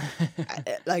Dead.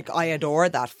 Like, I adore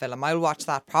that film. I'll watch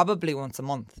that probably once a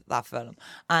month, that film.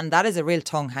 And that is a real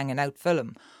tongue hanging out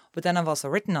film. But then I've also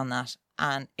written on that,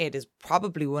 and it is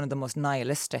probably one of the most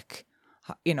nihilistic,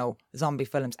 you know, zombie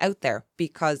films out there,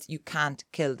 because you can't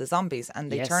kill the zombies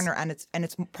and they turn her, and it's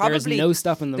probably there's no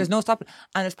stopping them. There's no stopping,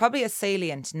 and it's probably as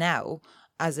salient now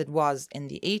as it was in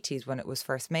the 80s when it was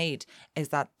first made, is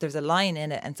that there's a line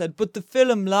in it and said, but the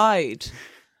film lied.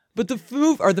 But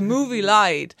the movie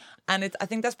lied. And I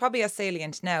think that's probably as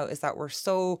salient now, is that we're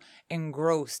so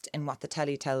engrossed in what the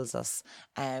telly tells us,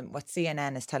 what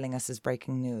CNN is telling us is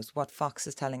breaking news, what Fox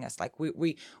is telling us. Like,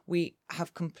 we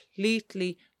have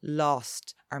completely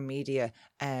lost our media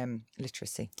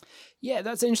literacy. Yeah,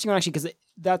 that's an interesting one, actually, because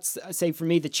that's, say, for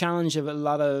me, the challenge of a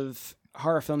lot of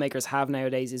horror filmmakers have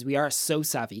nowadays is we are so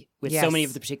savvy with so many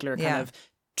of the particular kind of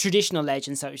traditional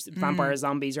legends, such as vampires,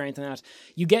 zombies, or anything like that.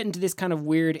 You get into this kind of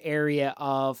weird area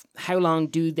of how long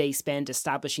do they spend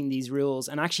establishing these rules,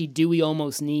 and actually, do we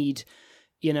almost need,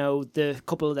 you know, the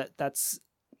couple that's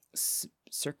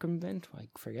circumvent? I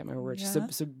forget my word.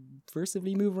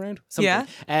 Subversively move around.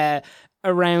 Something.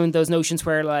 Around those notions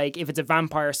where, like, if it's a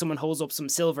vampire, someone holds up some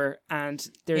silver, and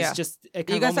there's just a kind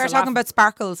You're of going to start talking about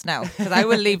sparkles now, because I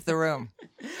will leave the room.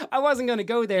 I wasn't going to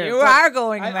go there. You are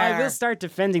going there. I will start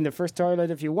defending the first Twilight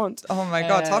if you want. Oh my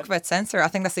God, talk about censor. I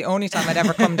think that's the only time I'd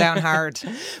ever come down hard.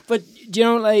 But, do you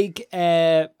know, like,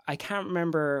 I can't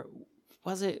remember,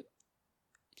 was it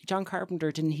John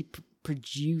Carpenter? Didn't he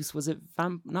produce, was it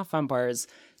not vampires?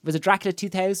 Was it Dracula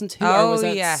 2002? Or was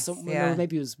that or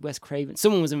maybe it was Wes Craven.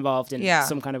 Someone was involved in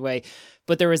some kind of way.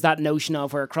 But there was that notion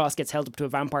of where a cross gets held up to a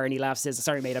vampire and he laughs and says,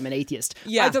 sorry, mate, I'm an atheist.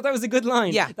 Yeah. I thought that was a good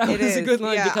line. Yeah, that was a good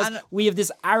line because we have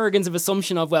this arrogance of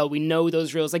assumption of, well, we know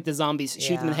those rules, like the zombies,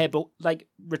 shoot them in the head, but like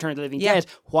Return of the Living Dead,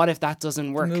 what if that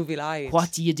doesn't work? The movie lied.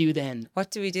 What do you do then?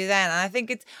 What do we do then? And I think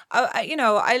it's, you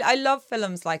know, I love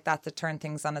films like that turn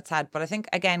things on its head. But I think,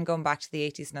 again, going back to the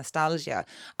 80s nostalgia,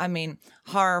 I mean,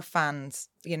 horror fans,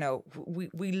 you know,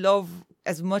 we love,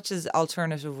 as much as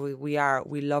alternative we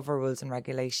love our rules and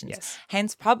regulations. Yes.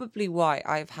 Hence probably why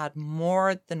I've had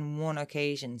more than one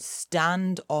occasion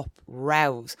stand up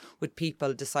rows with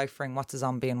people deciphering what's a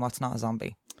zombie and what's not a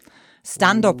zombie.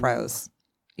 Stand up rows.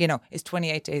 You know, is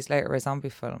 28 Days Later a zombie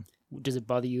film? Does it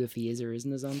bother you if he is or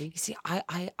isn't a zombie? You see,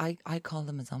 I call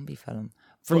them a zombie film.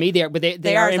 For me, they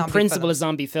are in principle a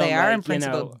zombie film. They are like, in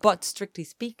principle, you know. But strictly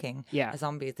speaking, a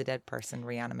zombie is a dead person,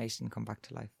 reanimation, come back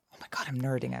to life. Oh my God, I'm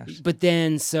nerding out. But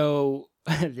then, so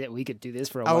we could do this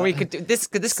for a while. Oh, we could do this.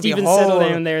 Could Stephen, be a whole, settle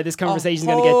down there. This conversation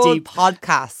is going to get deep.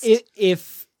 Podcast.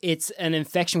 If it's an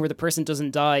infection where the person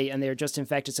doesn't die and they're just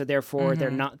infected, so therefore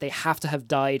they're not. They have to have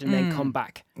died and then come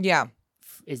back. Yeah.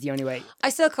 Is the only way. I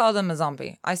still call them a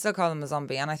zombie.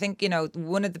 And I think, you know,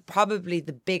 one of probably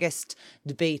the biggest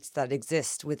debates that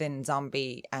exist within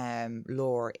zombie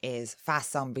lore is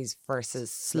fast zombies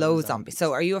versus slow zombies.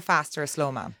 So are you a fast or a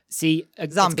slow man? See,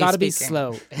 it's got to be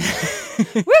slow.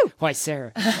 Woo! Why,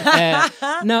 Sarah?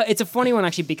 No, it's a funny one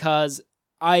actually, because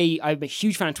I'm a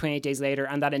huge fan of 28 Days Later,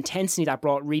 and that intensity that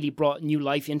really brought new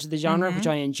life into the genre, which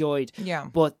I enjoyed. Yeah.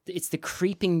 But it's the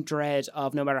creeping dread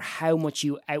of no matter how much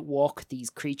you outwalk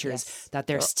these creatures, that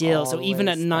they're still. So even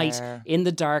at night, in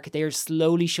the dark, they're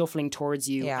slowly shuffling towards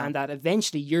you, and that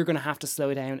eventually you're going to have to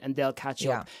slow down and they'll catch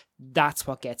up. That's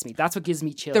what gets me. That's what gives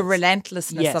me chills. The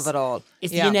relentlessness of it all.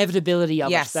 It's the inevitability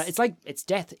of it. It's like, it's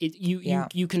death.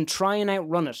 You can try and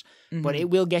outrun it, but it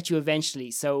will get you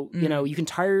eventually. So, you know, you can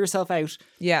tire yourself out.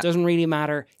 It doesn't really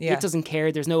matter. It doesn't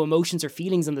care. There's no emotions or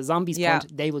feelings on the zombies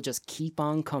point. They will just keep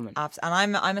on coming. And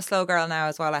I'm a slow girl now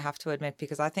as well, I have to admit,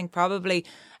 because I think probably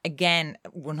again,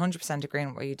 100% agreeing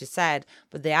with what you just said.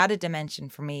 But the added dimension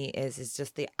for me is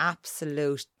just the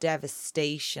absolute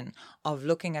devastation of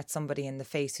looking at somebody in the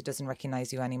face who doesn't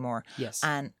recognize you anymore. Yes.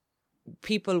 And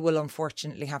people will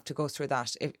unfortunately have to go through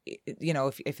that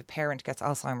if a parent gets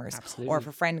Alzheimer's, Absolutely. or if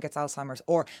a friend gets Alzheimer's,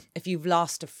 or if you've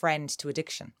lost a friend to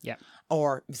addiction, Yeah.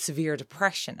 or severe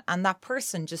depression, and that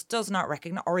person just does not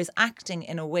recognize or is acting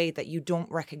in a way that you don't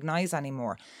recognize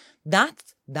anymore.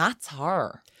 That's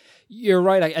horror. You're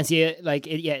right. And see,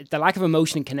 the lack of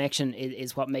emotion and connection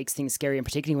is what makes things scary, and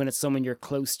particularly when it's someone you're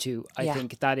close to. I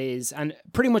think that is, and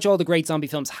pretty much all the great zombie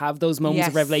films have those moments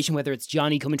of revelation, whether it's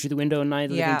Johnny coming through the window in Night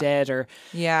of the Living Dead, or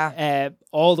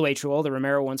all the way through all the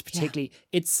Romero ones, particularly.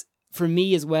 It's, for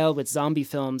me as well, with zombie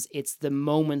films, it's the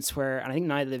moments where, and I think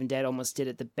Night of the Living Dead almost did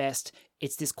it the best,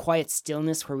 it's this quiet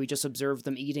stillness where we just observe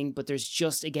them eating, but there's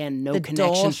just, again, no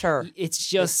connection. Daughter. It's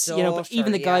just, daughter, but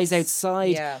even the guys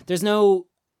outside, there's no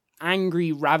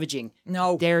angry ravaging.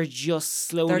 No. They're just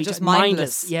slowly... They're just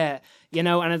mindless. Yeah.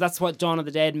 And that's what Dawn of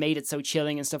the Dead made it so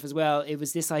chilling and stuff as well. It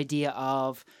was this idea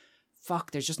of,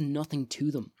 fuck, there's just nothing to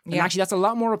them. And actually, that's a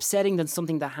lot more upsetting than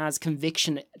something that has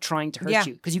conviction trying to hurt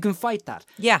you. Because you can fight that.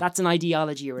 Yeah. That's an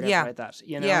ideology or whatever like that.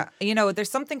 Yeah. There's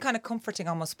something kind of comforting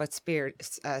almost about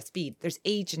speed. There's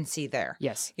agency there.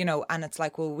 Yes. And it's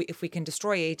like, well, if we can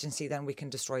destroy agency, then we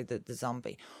can destroy the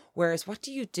zombie. Whereas what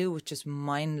do you do with just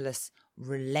mindless,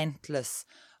 relentless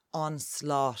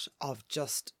onslaught of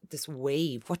just this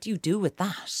wave? What do you do with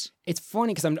that? It's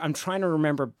funny because I'm trying to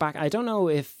remember back. I don't know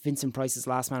if Vincent Price's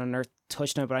Last Man on Earth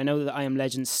touched on it, but I know that I Am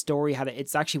Legend's story had it.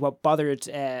 It's actually what bothered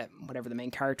whatever the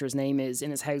main character's name is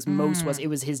in his house most was it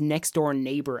was his next door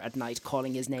neighbor at night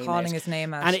calling his name out.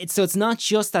 And it's not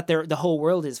just that the whole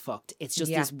world is fucked. It's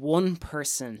just this one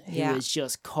person who is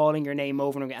just calling your name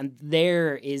over and over again. And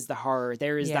there is the horror.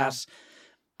 There is that,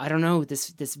 I don't know,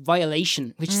 this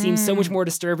violation, which seems so much more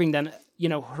disturbing than,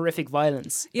 horrific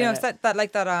violence. It's that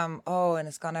like that, and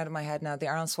it's gone out of my head now, the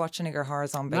Arnold Schwarzenegger horror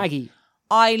zombie. Maggie.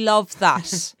 I love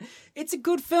that. It's a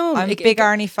good film. I'm a big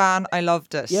Arnie fan. I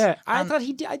loved it. Yeah, I thought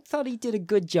he did a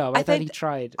good job. I thought he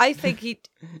tried. I think he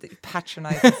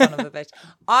patronising son of a bitch.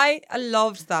 I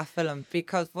loved that film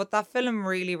because what that film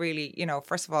really, really,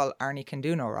 first of all, Arnie can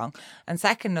do no wrong, and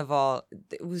second of all,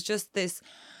 it was just this.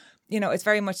 It's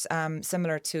very much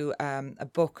similar to a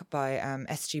book by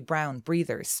S.G. Brown,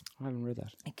 Breathers. I haven't read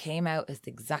that. It came out at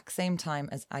the exact same time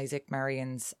as Isaac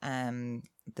Marion's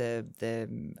the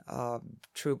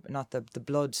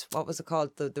Blood. What was it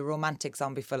called? The romantic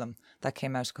zombie film that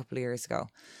came out a couple of years ago.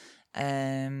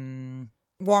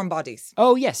 Warm Bodies.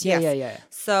 Oh, yes. Yeah.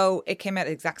 So it came out at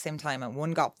the exact same time, and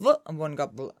one got blah and one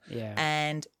got blah. Yeah.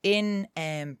 And in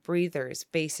Breathers,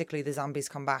 basically the zombies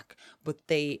come back, but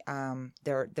they're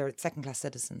second-class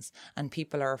citizens, and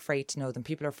people are afraid to know them.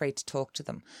 People are afraid to talk to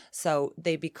them. So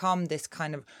they become this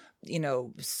kind of,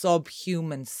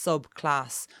 subhuman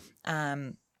subclass.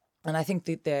 And I think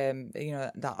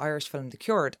the Irish film The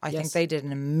Cured, I think they did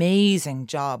an amazing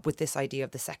job with this idea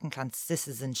of the second-class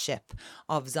citizenship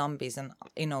of zombies. And,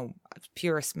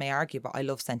 purists may argue, but I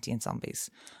love sentient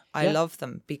zombies. I love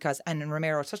them because, and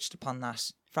Romero touched upon that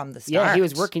from the start. Yeah, he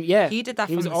was working, he did that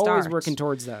from the start. He was always working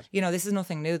towards that. This is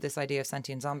nothing new, this idea of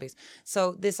sentient zombies.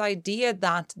 So this idea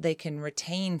that they can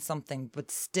retain something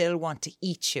but still want to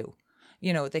eat you,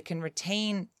 they can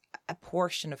retain a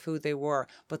portion of who they were,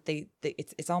 but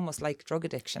it's almost like drug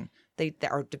addiction. They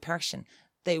or depression.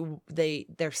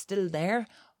 They're still there,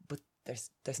 but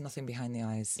there's nothing behind the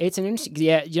eyes. It's an interesting,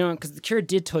 because The Cure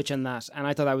did touch on that, and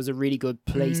I thought that was a really good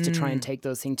place to try and take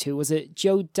those things too. Was it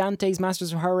Joe Dante's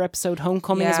Masters of Horror episode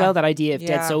Homecoming as well? That idea, if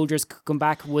dead soldiers could come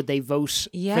back, would they vote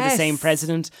for the same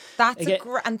president? That's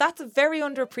and that's a very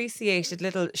underappreciated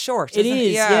little short. It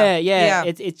is, yeah.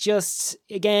 It's just,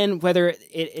 again, whether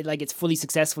it's fully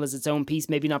successful as its own piece,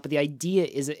 maybe not, but the idea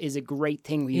is a great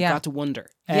thing where you've got to wonder.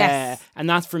 Yes. And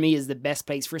that for me is the best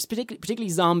place for particularly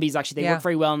zombies. Actually, they work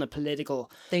very well in a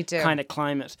political kind of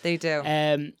climate. They do.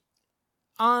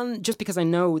 Just because I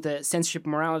know the censorship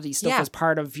and morality stuff is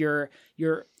part of your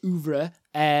oeuvre,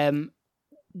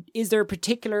 is there a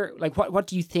particular, what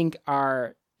do you think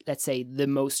are, let's say, the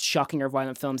most shocking or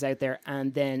violent films out there?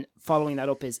 And then following that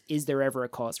up is there ever a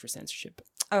cause for censorship?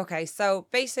 Okay, so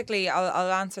basically,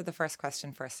 I'll answer the first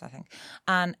question first, I think.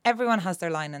 And everyone has their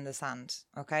line in the sand,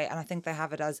 okay? And I think they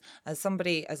have it as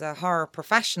somebody, as a horror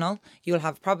professional, you'll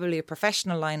have probably a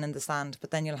professional line in the sand,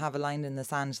 but then you'll have a line in the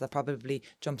sand that probably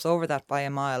jumps over that by a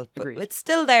mile. But it's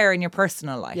still there in your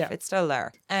personal life. Yeah. It's still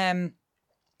there.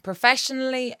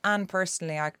 professionally and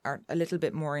personally are a little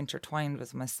bit more intertwined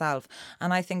with myself.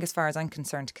 And I think as far as I'm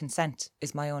concerned, consent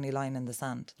is my only line in the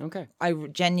sand. Okay. I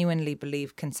genuinely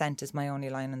believe consent is my only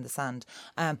line in the sand.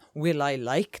 Will I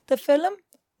like the film?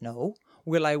 No.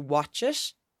 Will I watch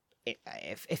it?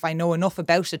 If I know enough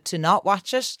about it to not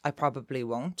watch it, I probably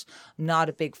won't. I'm not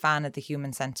a big fan of the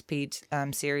Human Centipede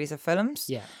series of films.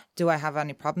 Yeah. Do I have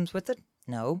any problems with it?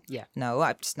 No. Yeah. No,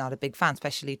 I'm just not a big fan,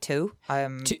 especially 2. I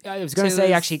was going to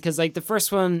say, actually, because like the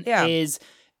first one is,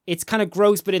 it's kind of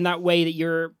gross, but in that way that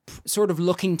you're sort of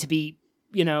looking to be,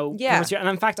 you know, and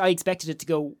in fact, I expected it to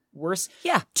go worse.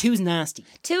 Yeah. 2's nasty.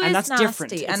 2 and is that's nasty.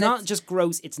 different. It's not just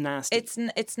gross, it's nasty.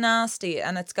 It's nasty,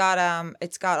 and it's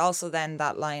got also then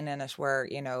that line in it where,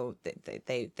 you know,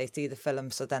 they see the film,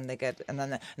 so then they get and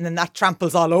then that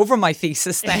tramples all over my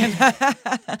thesis then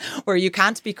where you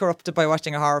can't be corrupted by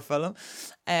watching a horror film.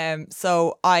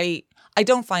 So I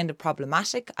don't find it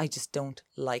problematic. I just don't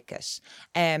like it.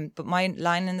 But my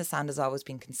line in the sand has always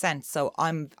been consent. So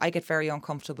I get very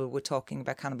uncomfortable with talking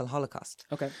about Cannibal Holocaust.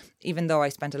 Okay. Even though I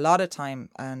spent a lot of time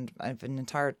and I have an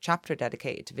entire chapter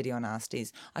dedicated to video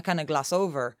nasties, I kind of gloss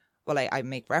over. Well, I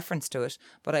make reference to it,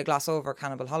 but I gloss over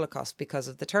Cannibal Holocaust because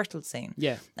of the turtle scene.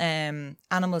 Yeah.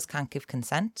 Animals can't give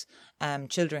consent.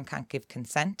 Children can't give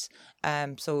consent.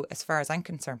 So as far as I'm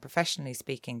concerned, professionally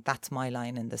speaking, that's my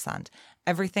line in the sand.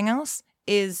 Everything else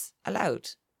is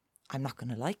allowed. I'm not going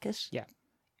to like it. Yeah.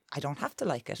 I don't have to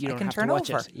like it. You I don't can have turn to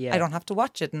watch over. it. Yeah. I don't have to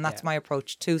watch it. And that's my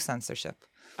approach to censorship.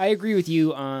 I agree with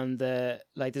you on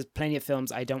there's plenty of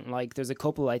films I don't like. There's a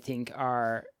couple I think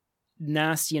are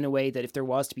nasty in a way that if there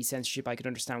was to be censorship, I could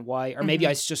understand why. Or maybe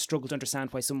I just struggle to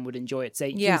understand why someone would enjoy it.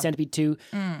 Say, Human Centipede 2,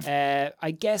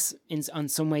 I guess on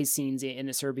some ways scenes in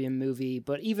a Serbian movie,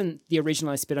 but even the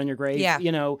original I Spit on Your Grave,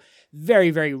 you know, very,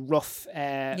 very rough,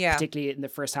 particularly in the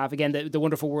first half. Again, the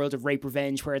wonderful world of rape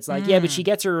revenge, where it's like, but she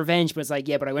gets her revenge, but it's like,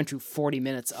 but I went through 40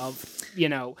 minutes of, you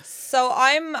know. So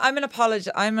I'm an apologist.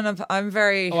 I'm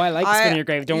very... Oh, I like Spit on Your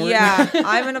Grave, don't worry. Yeah,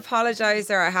 I'm an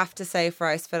apologizer, I have to say, for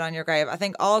I Spit on Your Grave. I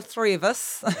think all 3 of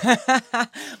us,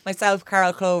 myself,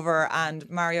 Carol Clover and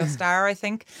Mario Starr, I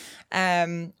think,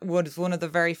 was one of the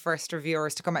very first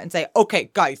reviewers to come out and say,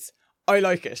 okay, guys, I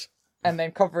like it. And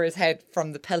then cover his head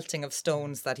from the pelting of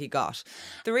stones that he got.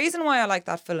 The reason why I like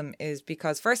that film is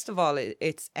because, first of all,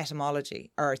 it's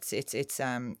etymology, or it's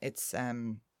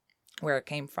where it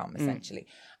came from, essentially.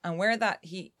 And where that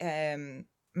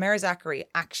Mayor Zachary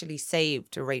actually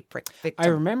saved a rape victim. I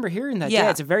remember hearing that. Yeah,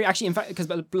 it's a very, actually, in fact, because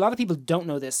a lot of people don't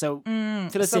know this. So,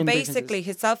 fill us in. So basically,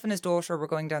 himself and his daughter were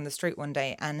going down the street one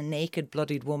day, and a naked,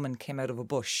 bloodied woman came out of a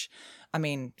bush. I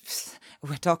mean,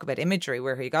 we talk about imagery,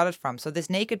 where he got it from. So this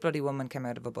naked, bloody woman came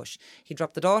out of a bush. He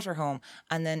dropped the daughter home,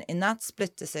 and then in that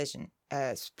split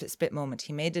moment,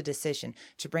 he made a decision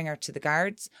to bring her to the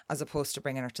guards as opposed to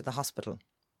bringing her to the hospital.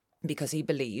 Because he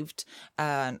believed,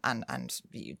 and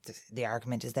the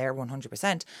argument is there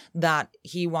 100%, that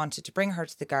he wanted to bring her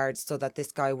to the guards so that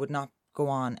this guy would not go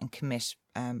on and commit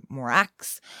more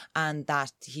acts, and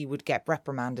that he would get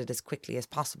reprimanded as quickly as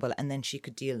possible, and then she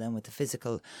could deal then with the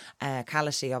physical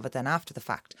cality of it then after the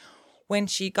fact. When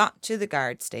she got to the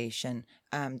guard station,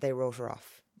 they wrote her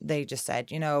off. They just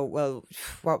said, you know, well,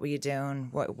 what were you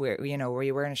doing? Were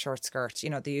you wearing a short skirt?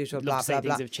 You know, the usual blah, blah,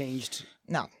 blah. Things have changed.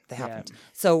 No, they haven't.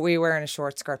 So we were wearing a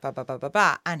short skirt, blah, blah, blah, blah,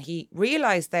 blah. And he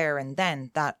realised there and then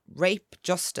that rape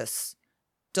justice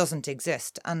doesn't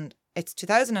exist. And it's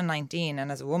 2019,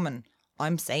 and as a woman,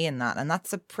 I'm saying that. And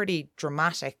that's a pretty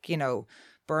dramatic, you know,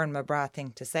 burn my bra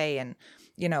thing to say. And,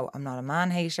 you know, I'm not a man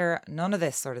hater, none of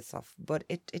this sort of stuff. But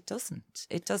it doesn't.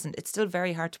 It's still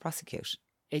very hard to prosecute.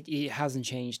 It hasn't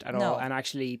changed at all, and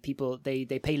actually, people they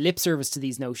pay lip service to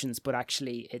these notions, but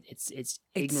actually, it's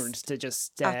ignorant to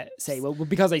just say, well,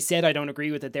 because I said I don't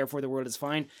agree with it, therefore the world is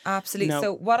fine. Absolutely. No.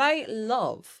 So what I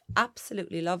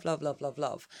absolutely love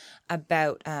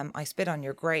about I Spit on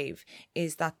Your Grave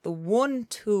is that the one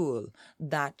tool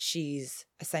that she's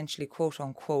essentially quote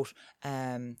unquote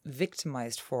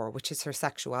victimized for, which is her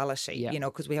sexuality, you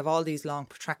know, because we have all these long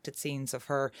protracted scenes of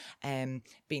her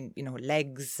being, you know,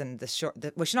 legs and the short,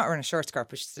 well, she's not wearing a short skirt,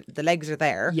 but the legs are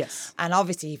there. Yes. And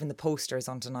obviously even the poster is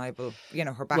undeniable, you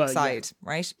know, her backside,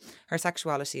 right? Her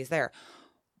sexuality is there.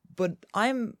 But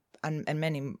and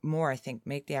many more, I think,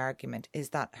 make the argument is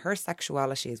that her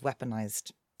sexuality is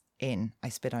weaponized in I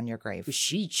Spit on Your Grave.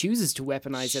 She chooses to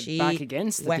weaponize it back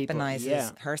against the people. She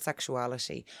weaponizes her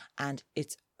sexuality, and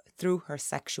it's through her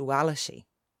sexuality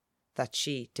that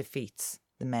she defeats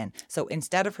the men. So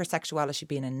instead of her sexuality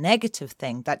being a negative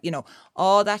thing, that, you know,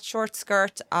 oh, that short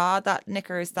skirt, that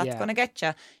knickers, that's going to get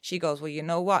you, she goes, well, you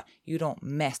know what? You don't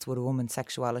mess with a woman's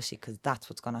sexuality, because that's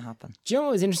what's going to happen. Do you know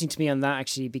what was interesting to me on that,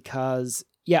 actually? Because,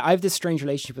 yeah, I have this strange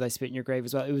relationship with I Spit in Your Grave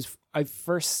as well. It was, I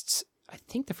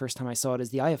think the first time I saw it is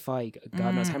the IFI,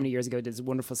 God knows how many years ago, did this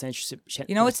wonderful censorship.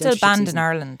 You know, it's still banned in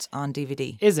Ireland on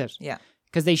DVD. Is it? Yeah.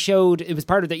 Because they showed, it was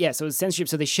part of the, so it was censorship.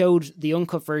 So they showed the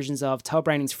uncut versions of Todd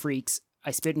Browning's Freaks,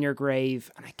 I Spit in Your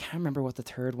Grave, and I can't remember what the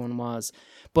third one was,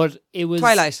 but it was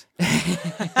Twilight.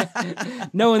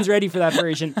 No one's ready for that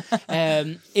version.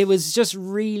 It was just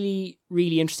really,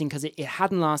 really interesting because it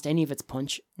hadn't lost any of its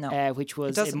punch, which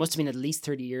was, it must have been at least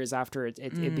 30 years after it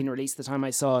had been released the time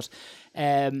I saw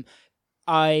it.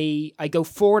 I go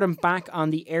forward and back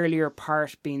on the earlier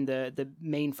part being the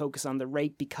main focus on the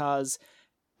rape, because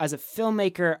as a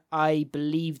filmmaker, I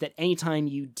believe that anytime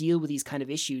you deal with these kind of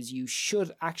issues, you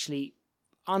should actually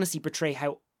honestly portray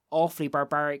how awfully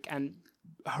barbaric and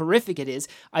horrific it is.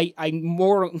 I'm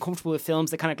more uncomfortable with films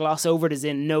that kind of gloss over it as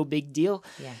in no big deal.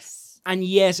 Yes. And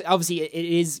yet, obviously, it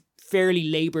is fairly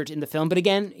laboured in the film. But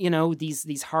again, you know,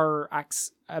 these horror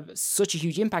acts have such a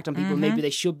huge impact on people. Maybe they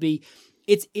should be.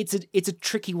 It's a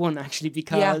tricky one, actually,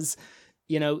 because...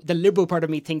 You know, the liberal part of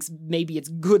me thinks maybe it's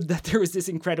good that there was this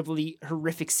incredibly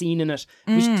horrific scene in it,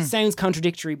 which sounds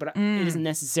contradictory, but it isn't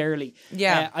necessarily.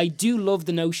 Yeah. I do love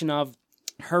the notion of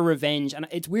her revenge. And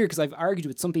it's weird because I've argued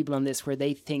with some people on this where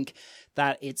they think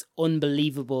that it's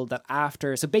unbelievable that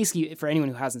after... So basically, for anyone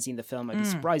who hasn't seen the film, I'd be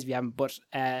surprised if you haven't, but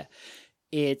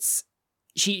it's...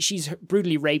 She's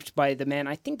brutally raped by the men.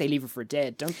 I think they leave her for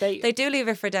dead, don't they? They do leave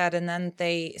her for dead, and then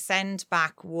they send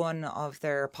back one of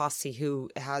their posse who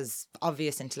has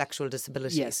obvious intellectual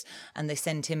disabilities, and they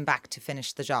send him back to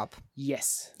finish the job.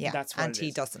 Yes, yeah, that's what and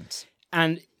he doesn't.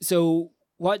 And so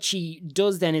what she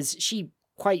does then is she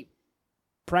quite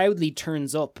proudly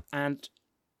turns up and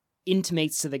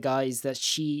intimates to the guys that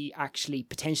she actually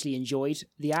potentially enjoyed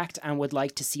the act and would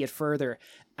like to see it further,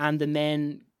 and the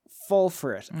men fall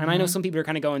for it. And I know some people are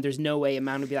kind of going, there's no way a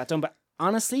man would be that dumb, but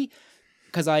honestly,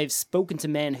 because I've spoken to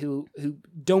men who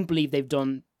don't believe they've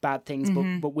done bad things,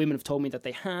 but women have told me that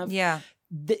they have. Yeah.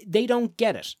 They don't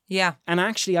get it. Yeah. And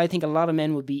actually, I think a lot of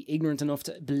men would be ignorant enough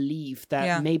to believe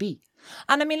that maybe.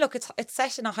 And I mean, look, it's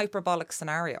set in a hyperbolic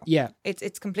scenario. Yeah.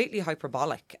 It's completely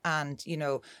hyperbolic. And, you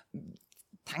know,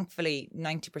 thankfully,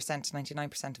 90% to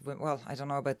 99% of women, well, I don't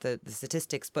know about the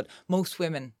statistics, but most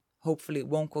women hopefully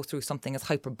won't go through something as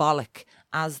hyperbolic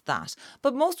as that.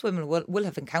 But most women will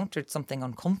have encountered something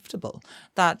uncomfortable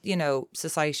that, you know,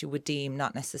 society would deem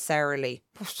not necessarily,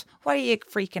 but why are you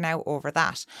freaking out over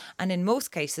that? And in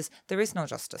most cases, there is no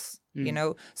justice, you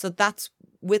know? So that's,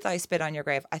 with I Spit on Your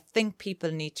Grave, I think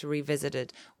people need to revisit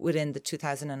it within the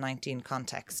 2019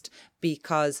 context,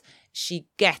 because she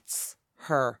gets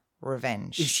her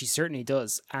revenge. She certainly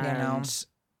does. And...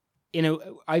 You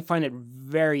know, I find it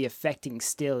very affecting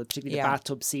still, particularly the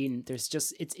bathtub scene. There's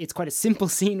just, it's quite a simple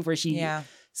scene where she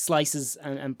slices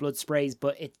and blood sprays,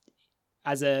 but it,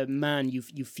 as a man, you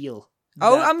feel.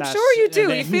 I'm sure you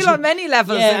do. You feel on many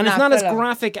levels. Yeah, and it's not as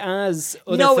graphic as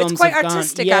other films. No, it's quite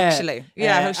artistic, actually.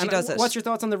 Yeah, how she does it. What's your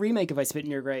thoughts on the remake of I Spit in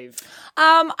Your Grave?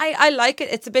 I like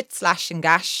it. It's a bit slash and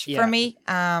gash for me.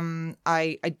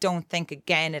 I don't think,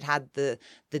 again, it had the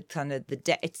kind of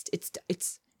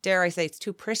it's dare I say, it's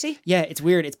too pretty. Yeah, it's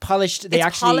weird. It's polished. They the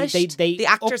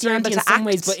actors are able to some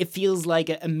ways, but it feels like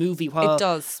a movie. While it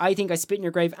does. I think I Spit in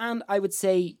Your Grave, and I would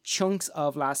say chunks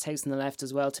of Last House on the Left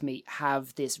as well, to me,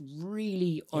 have this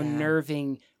really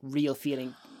unnerving, real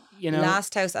feeling. You know,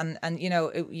 Last House, and you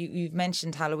know, you've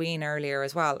mentioned Halloween earlier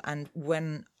as well, and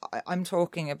when I'm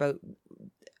talking about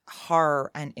horror,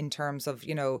 and in terms of,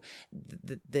 you know,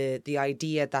 the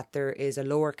idea that there is a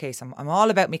lowercase, I'm all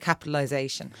about me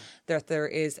capitalization, that there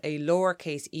is a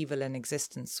lowercase evil in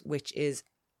existence, which is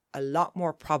a lot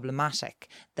more problematic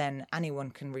than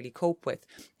anyone can really cope with,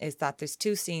 is that there's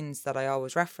two scenes that I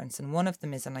always reference, and one of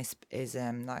them is in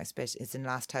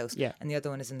Last House, and the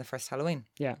other one is in the first Halloween.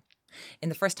 Yeah. In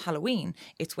the first Halloween,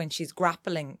 it's when she's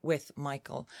grappling with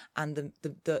Michael and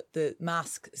the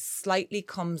mask slightly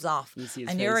comes off,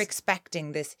 and you're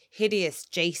expecting this hideous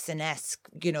Jason-esque,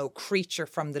 you know, creature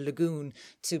from the lagoon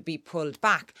to be pulled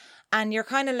back, and you're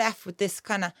kind of left with this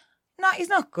kind of, he's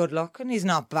not good looking, he's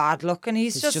not bad looking,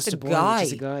 he's just a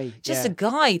guy. Just a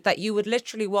guy that you would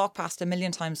literally walk past a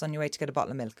million times on your way to get a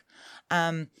bottle of milk.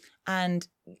 And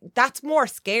that's more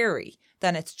scary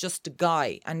than it's just a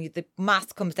guy. And the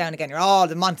mask comes down again, you're,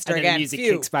 the monster and again. The music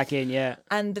kicks back in,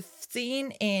 And the scene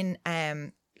in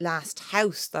Last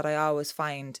House that I always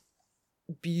find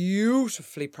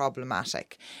beautifully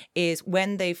problematic is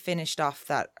when they finished off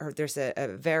that, or there's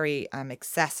a very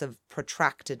excessive,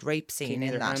 protracted rape scene Cleaning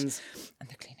in their that. hands. And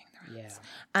they're cleaning their hands. Yeah.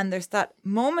 And there's that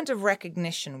moment of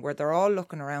recognition where they're all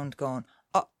looking around going,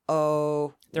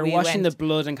 uh-oh. They're washing the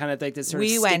blood and kind of like this sort of we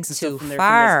sticks went and stuff too from their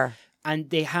far. fingers.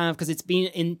 And they have, because it's been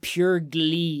in pure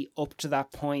glee up to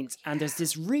that point, and there's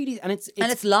this really, and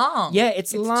it's long. Yeah,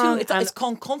 it's long. It's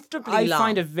uncomfortably I long.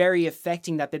 find it very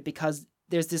affecting, that bit, because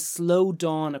there's this slow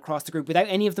dawn across the group without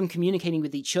any of them communicating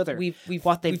with each other.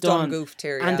 What they've done goofed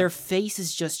here, and their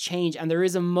faces just change, and there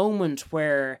is a moment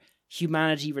where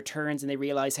humanity returns and they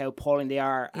realize how appalling they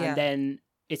are, and then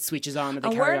it switches on and they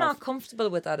carry we're off. not comfortable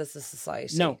with that as a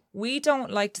society. No. We don't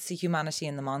like to see humanity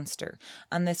in the monster.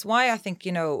 And that's why I think,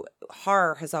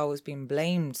 horror has always been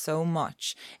blamed so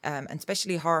much. And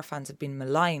especially horror fans have been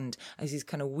maligned as these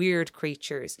kind of weird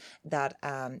creatures that,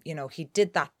 he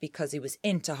did that because he was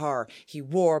into horror. He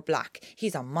wore black.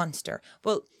 He's a monster.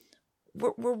 Well,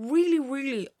 we're really,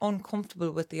 really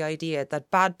uncomfortable with the idea that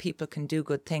bad people can do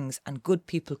good things and good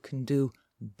people can do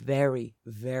very,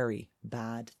 very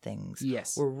bad things.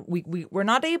 Yes. We're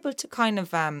not able to kind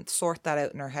of sort that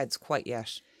out in our heads quite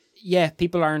yet. Yeah,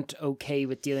 people aren't okay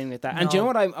with dealing with that. No. And do you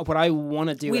know what I want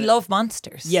to do? We love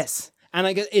monsters. Yes. And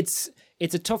I guess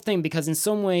it's a tough thing, because in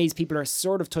some ways people are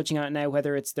sort of touching on it now,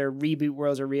 whether it's their reboot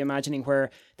worlds or reimagining, where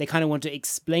they kind of want to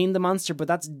explain the monster, but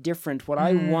that's different. What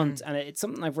I want, and it's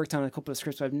something I've worked on in a couple of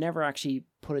scripts, but I've never actually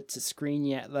put it to screen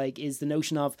yet, is the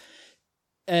notion of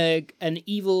an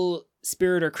evil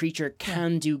spirit or creature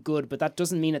can do good, but that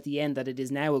doesn't mean at the end that it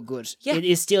is now a good. Yeah. It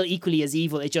is still equally as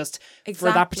evil. It just,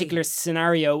 for that particular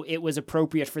scenario, it was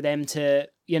appropriate for them to,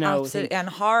 Absolutely. And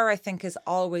horror, I think, has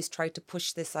always tried to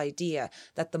push this idea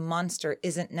that the monster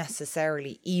isn't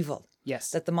necessarily evil.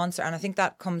 Yes. That the monster, and I think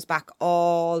that comes back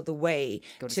all the way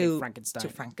to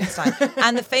Frankenstein.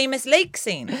 And the famous lake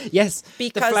scene. Yes.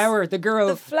 Because the flower, the girl.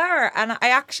 The flower. And I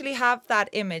actually have that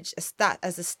image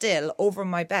as a still over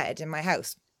my bed in my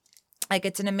house.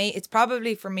 It's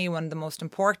probably for me one of the most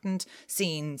important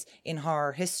scenes in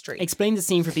horror history. Explain the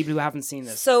scene for people who haven't seen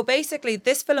this. So basically,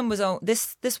 this film was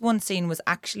this one scene was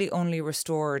actually only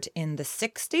restored in the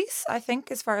 60s, I think,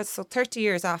 30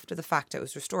 years after the fact it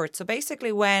was restored. So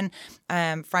basically, when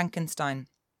Frankenstein,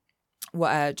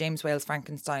 James Whale's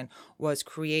Frankenstein was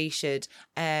created,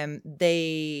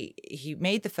 he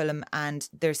made the film, and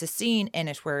there's a scene in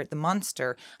it where the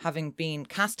monster, having been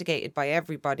castigated by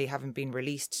everybody, having been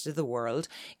released to the world,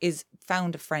 is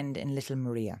found a friend in Little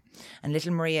Maria. And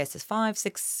Little Maria says, 5,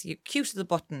 6, you're cute as a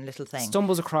button, little thing.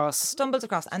 Stumbles across,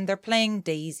 and they're playing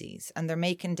daisies, and they're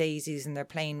making daisies, and they're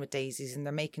playing with daisies, and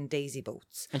they're making daisy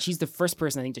boats. And she's the first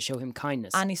person, I think, to show him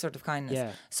kindness. Any sort of kindness.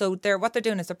 Yeah. So what they're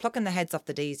doing is they're plucking the heads off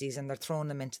the daisies and they're throwing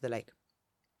them into the lake.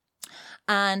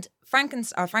 And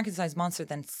Frankenstein's monster,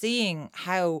 then seeing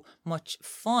how much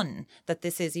fun that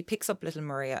this is, he picks up Little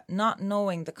Maria, not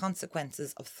knowing the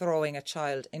consequences of throwing a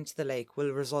child into the lake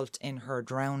will result in her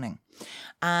drowning.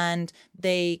 And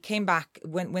they came back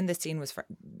when the scene was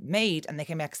made, and they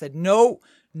came back and said,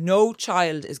 no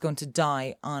child is going to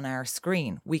die on our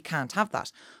screen. We can't have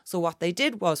that. So what they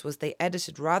did was they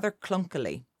edited rather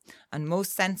clunkily. And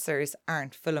most censors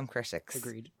aren't film critics.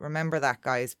 Agreed. Remember that,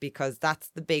 guys, because that's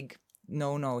the big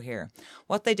no here.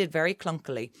 What they did very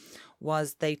clunkily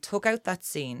was they took out that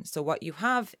scene. So what you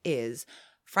have is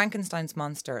Frankenstein's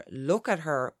monster look at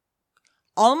her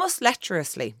almost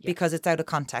lecherously because it's out of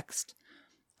context.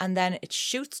 And then it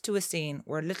shoots to a scene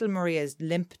where Little Maria's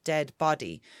limp, dead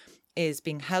body is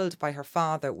being held by her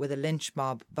father with a lynch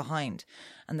mob behind.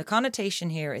 And the connotation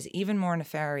here is even more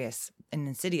nefarious and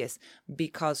insidious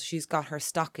because she's got her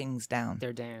stockings down.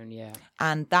 They're down, yeah.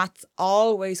 And that's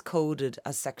always coded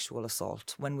as sexual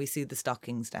assault when we see the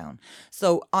stockings down.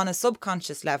 So on a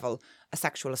subconscious level, a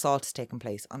sexual assault has taken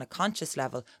place. On a conscious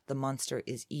level, the monster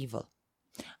is evil.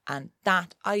 And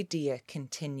that idea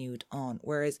continued on.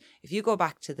 Whereas if you go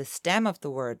back to the stem of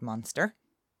the word monster,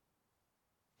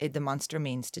 the monster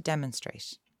means to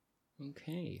demonstrate.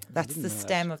 Okay. That's the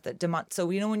stem of the so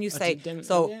when you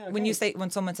say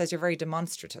when someone says you're very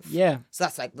demonstrative. Yeah. So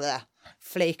that's like blah,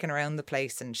 flaking around the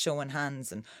place and showing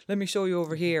hands and let me show you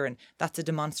over here, and that's a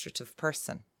demonstrative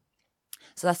person.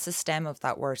 So that's the stem of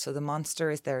that word. So the monster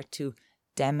is there to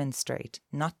demonstrate,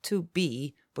 not to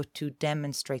be, but to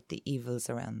demonstrate the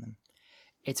evils around them.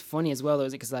 It's funny as well, though,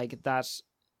 because like that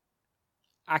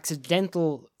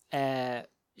accidental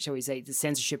shall we say, the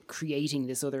censorship creating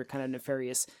this other kind of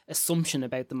nefarious assumption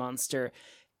about the monster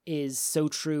is so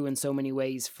true in so many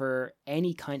ways for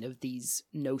any kind of these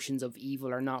notions of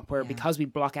evil or not, where because we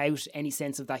block out any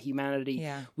sense of that humanity,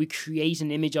 we create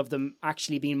an image of them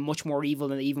actually being much more evil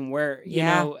than they even were. You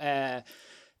know,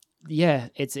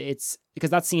 it's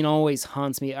because that scene always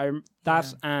haunts me.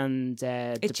 And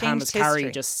De Palma's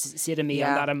Carrie just sit in me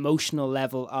on that emotional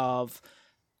level of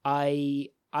I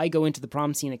go into the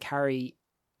prom scene of Carrie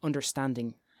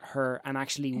understanding her and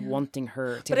actually wanting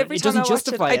her to, but every it time doesn't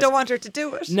justify it. I don't want her to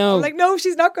do it. No, I'm like, no,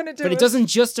 she's not going to do it. But it doesn't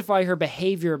justify her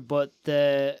behavior. But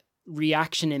the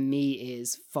reaction in me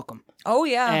is fuck him. Oh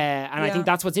yeah, and I think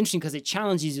that's what's interesting, because it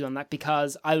challenges you on that,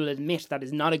 because I will admit that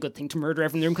is not a good thing to murder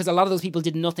everyone in the room, because a lot of those people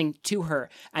did nothing to her,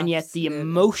 and yet the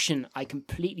emotion I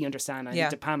completely understand. I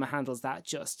think De Palma handles that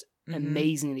just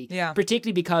amazingly,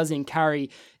 particularly because in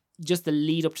Carrie, just the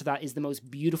lead up to that is the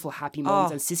most beautiful, happy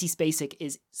moments. And Sissy Spacek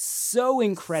is so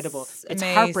incredible. It's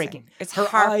heartbreaking. Her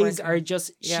eyes are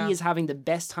just, she is having the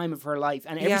best time of her life.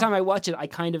 And every time I watch it, I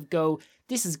kind of go,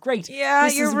 this is great. Yeah,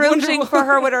 this you're rooting for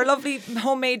her with her lovely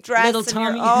homemade dress. Little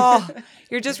Tommy.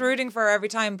 You're just rooting for her every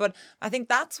time. But I think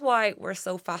that's why we're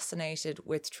so fascinated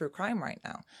with true crime right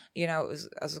now. You know, as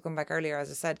I was going back earlier,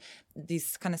 as I said,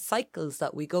 these kind of cycles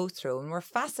that we go through, and we're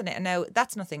fascinated. Now,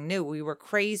 that's nothing new. We were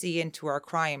crazy into our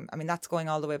crime. I mean, that's going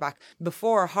all the way back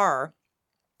before horror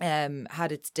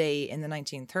had its day in the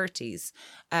 1930s.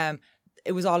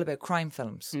 It was all about crime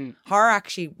films. Horror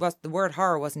actually the word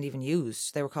horror wasn't even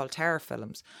used. They were called terror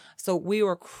films. So we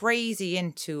were crazy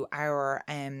into our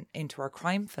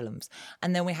crime films.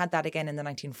 And then we had that again in the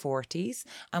 1940s,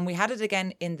 and we had it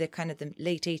again in the kind of the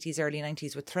late 80s, early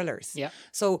 90s with thrillers. Yeah.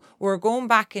 So we're going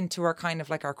back into our kind of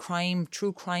like our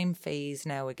true crime phase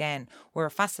now again.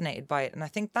 We're fascinated by it. And I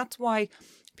think that's why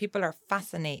people are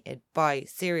fascinated by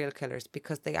serial killers,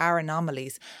 because they are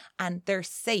anomalies and they're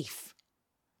safe.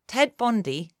 Ted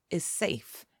Bundy is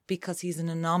safe because he's an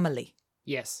anomaly.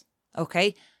 Yes.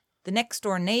 Okay? The next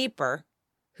door neighbour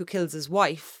who kills his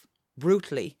wife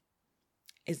brutally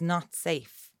is not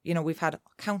safe. You know, we've had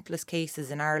countless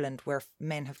cases in Ireland where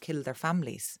men have killed their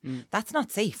families. That's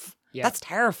not safe. Yeah. That's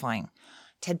terrifying.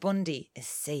 Ted Bundy is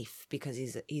safe because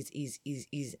he's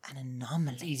an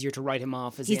anomaly. It's easier to write him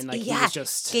off as he was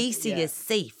just... Gacy is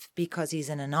safe because he's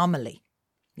an anomaly,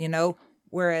 you know?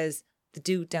 Whereas the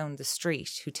dude down the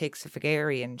street who takes a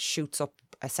Figari and shoots up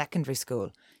a secondary school,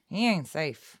 he ain't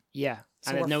safe. Yeah,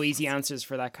 so and no easy answers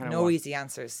for that kind of No work. easy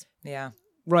answers, yeah.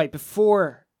 Right,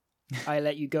 before I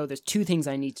let you go, there's two things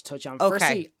I need to touch on. Okay.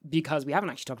 Firstly, because we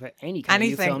haven't actually talked about any kind of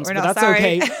new films, we're but not that's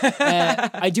sorry. okay.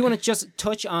 I do want to just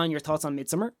touch on your thoughts on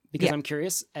Midsommar, because I'm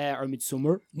curious, or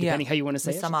Midsommar, depending how you want to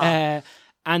say it.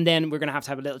 And then we're going to have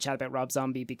a little chat about Rob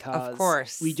Zombie, because of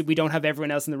course we don't have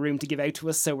everyone else in the room to give out to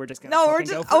us, so we're just going to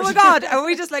go for oh my God, are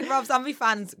we just like Rob Zombie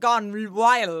fans gone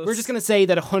wild? We're just going to say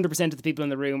that 100% of the people in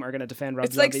the room are going to defend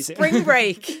Rob Zombie. It's like spring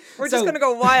break. We're just going to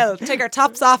go wild, take our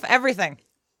tops off, everything.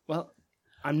 Well,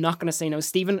 I'm not going to say no,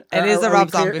 Stephen. It is a Rob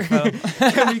Zombie film.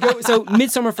 Can we go? So,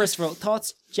 Midsommar, first of all,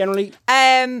 thoughts generally?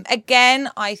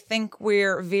 Again, I think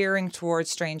we're veering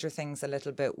towards Stranger Things a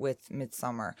little bit with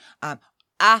Midsommar.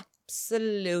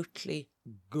 Absolutely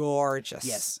gorgeous.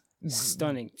 Yes.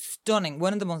 Stunning.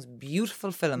 One of the most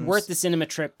beautiful films. Worth the cinema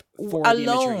trip for the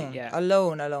imagery. Yeah.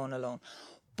 Alone.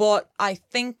 But I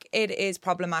think it is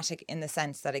problematic in the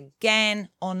sense that, again,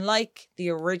 unlike the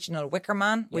original Wicker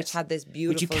Man, which had this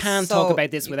beautiful... But you can't talk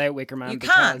about this without Wicker Man. You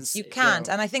can't.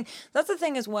 And I think that's the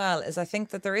thing as well, is I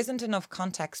think that there isn't enough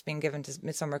context being given to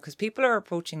Midsommar, because people are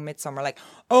approaching Midsommar like,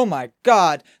 oh my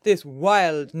God, this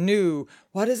wild new...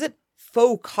 What is it?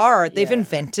 Folk horror. They've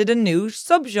invented a new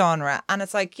subgenre, and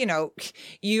it's like, you know,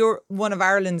 you're one of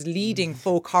Ireland's leading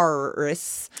folk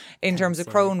horrorists in terms of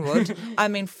Cronewood. I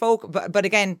mean, folk, but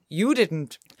again, you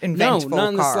didn't invent folk horror. No, not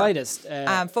in the slightest.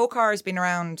 Folk horror has been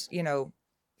around, you know,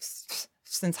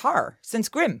 since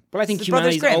Grimm. But I think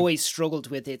humanity's always struggled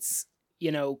with its,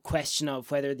 you know, question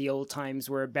of whether the old times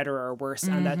were better or worse,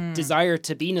 and that desire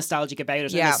to be nostalgic about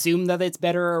it and assume that it's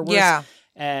better or worse.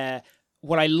 Yeah.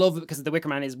 What I love, because The Wicker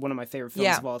Man is one of my favourite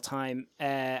films of all time,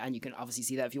 and you can obviously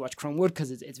see that if you watch Cronewood,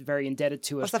 because it's very indebted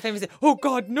to it. What's that famous? Oh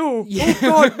God, no! Yeah.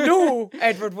 Oh God, no!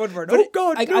 Edward Woodward. Oh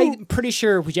God, no! I'm pretty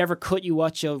sure whichever cut you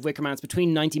watch of Wicker Man, it's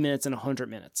between 90 minutes and 100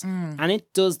 minutes, and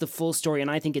it does the full story, and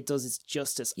I think it does its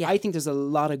justice. Yeah. I think there's a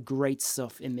lot of great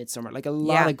stuff in Midsommar, like a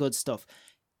lot of good stuff.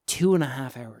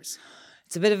 2.5 hours.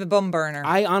 It's a bit of a bum burner.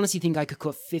 I honestly think I could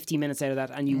cut 50 minutes out of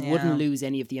that and you wouldn't lose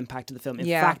any of the impact of the film. In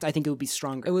fact, I think it would be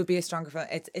stronger. It would be a stronger film.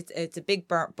 It's a big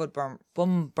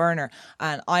bum burner.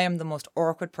 And I am the most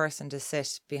awkward person to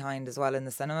sit behind as well in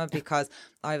the cinema because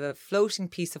I have a floating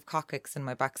piece of coccyx in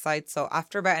my backside. So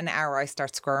after about an hour, I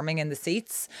start squirming in the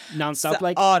seats. Non-stop,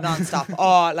 non-stop.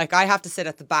 I have to sit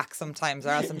at the back sometimes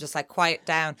or else I'm just like, quiet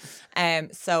down.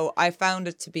 So I found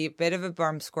it to be a bit of a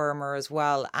bum squirmer as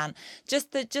well. And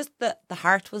just the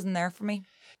heart wasn't there for me.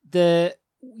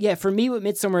 For me with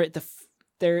Midsommar,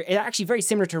 they're actually very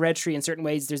similar to Hereditary in certain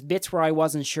ways. There's bits where I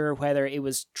wasn't sure whether it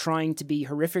was trying to be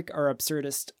horrific or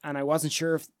absurdist, and I wasn't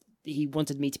sure if he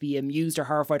wanted me to be amused or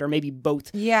horrified or maybe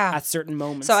both at certain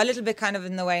moments. So a little bit kind of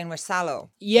in the way in which Salò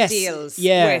deals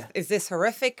with, is this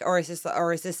horrific or is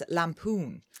this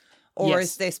lampoon or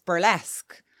is this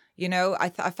burlesque? You know, I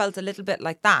felt a little bit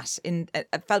like that.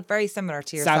 It felt very similar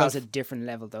to yourself. Salò's a different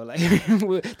level, though. Like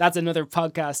that's another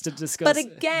podcast to discuss. But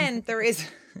again,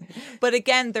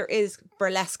 there is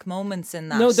burlesque moments in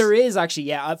that. No, there is actually.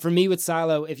 Yeah, for me with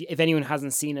Salò, if anyone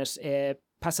hasn't seen it,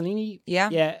 Pasolini.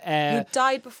 Who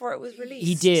died before it was released.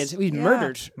 He did. He was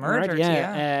murdered. Murdered.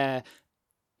 Yeah.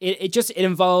 It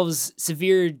involves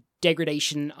severe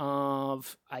degradation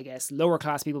of, I guess, lower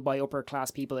class people by upper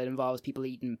class people. It involves people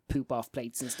eating poop off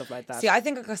plates and stuff like that. See, I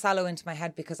think I got Salò into my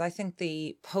head because I think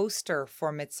the poster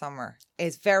for Midsommar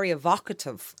is very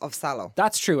evocative of Salò.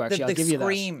 That's true, actually. I'll give you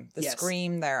that. The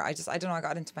scream there. I don't know, I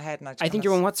got into my head. And I think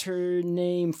you're on, what's her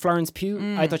name? Florence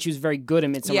Pugh. I thought she was very good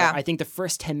in Midsommar. Yeah. I think the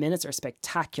first 10 minutes are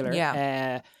spectacular.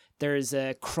 Yeah. There's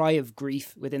a cry of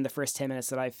grief within the first 10 minutes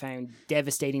that I found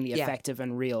devastatingly effective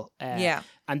and real.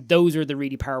 And those are the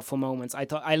really powerful moments.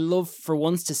 I love for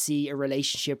once to see a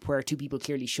relationship where two people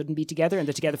clearly shouldn't be together and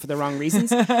they're together for the wrong reasons.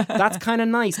 That's kind of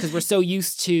nice because we're so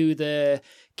used to the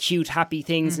cute, happy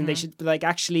things and they should be like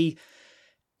actually...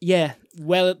 Yeah,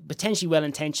 potentially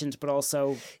well-intentioned, but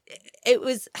also... It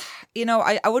was,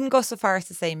 I wouldn't go so far as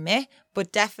to say meh,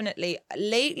 but definitely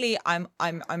lately I'm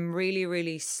really,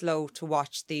 really slow to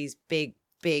watch these big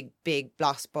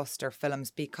blockbuster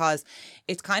films because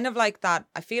it's kind of like that.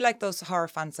 I feel like those horror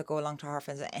fans that go along to horror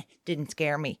films didn't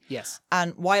scare me. Yes.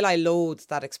 And while I loathe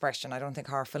that expression, I don't think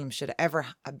horror films should ever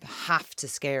have to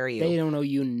scare you. They don't owe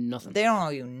you nothing.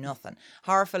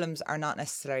 Horror films are not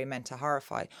necessarily meant to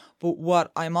horrify. But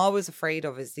what I'm always afraid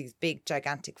of is these big,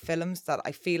 gigantic films that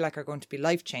I feel like are going to be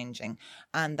life-changing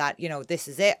and that, this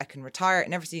is it. I can retire. I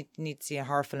never need to see a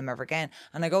horror film ever again.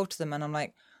 And I go to them and I'm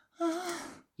like,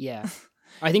 Yeah.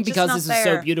 I think because this is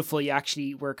so beautiful, you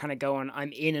actually were kind of going,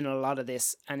 I'm in a lot of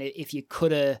this. And if you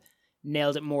could have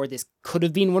nailed it more, this could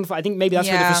have been wonderful. I think maybe that's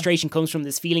where the frustration comes from,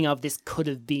 this feeling of this could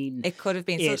have been. It could have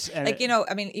been. So,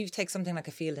 you take something like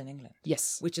A Field in England.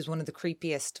 Yes. Which is one of the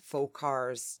creepiest folk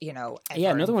horrors, ever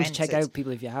another one to invented. check out,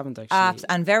 people, if you haven't actually.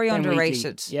 And very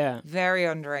underrated. Yeah. Very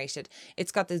underrated.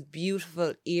 It's got this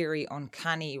beautiful, eerie,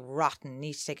 uncanny, rotten,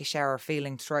 need to take a shower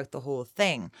feeling throughout the whole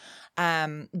thing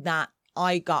that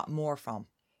I got more from.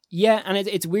 Yeah, and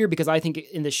it's weird because I think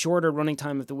in the shorter running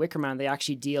time of The Wicker Man, they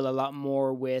actually deal a lot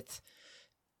more with,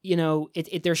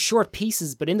 they're short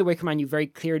pieces, but in The Wicker Man, you very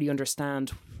clearly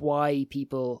understand why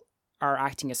people are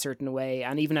acting a certain way.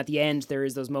 And even at the end, there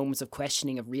is those moments of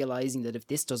questioning, of realizing that if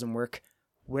this doesn't work,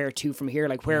 where to from here?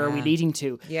 Like, where are we leading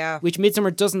to? Yeah. Which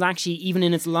Midsommar doesn't actually, even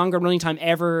in its longer running time,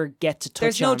 ever get to touch on.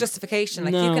 There's no justification.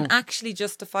 Like, you can actually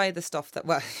justify the stuff that,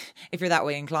 well, if you're that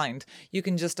way inclined, you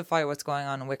can justify what's going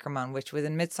on in Wicker Man, which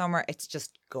within Midsommar, it's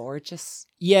just gorgeous.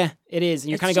 Yeah, it is. And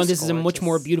you're kind of going, this is a much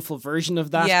more beautiful version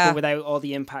of that, but without all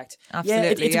the impact.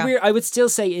 Absolutely. It's weird. I would still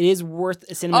say it is worth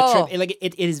a cinema trip.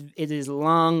 It is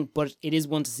long, but it is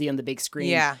one to see on the big screen.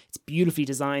 Yeah. It's beautifully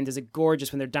designed. There's a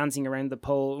gorgeous when they're dancing around the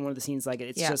pole in one of the scenes like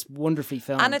it. It's just wonderfully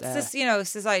filmed. And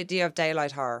it's this idea of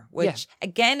daylight horror, which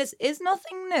again is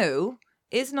nothing new.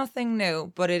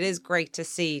 But it is great to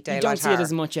see daylight horror. You don't see it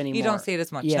as much anymore. You don't see it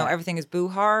as much. No, everything is boo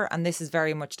horror, and this is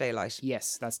very much daylight.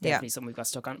 Yes, that's definitely something we've got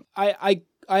stuck on.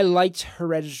 I liked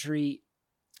Hereditary.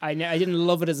 I didn't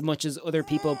love it as much as other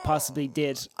people possibly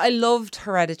did. I loved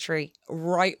Hereditary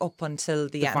right up until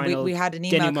the end. We had an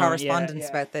email correspondence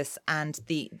about this, and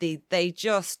they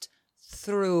just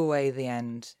threw away the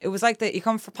end. It was like you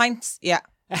come for pints, Do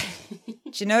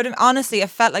you know what I mean? Honestly, it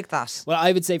felt like that. Well,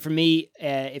 I would say for me,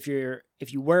 if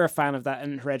you were a fan of that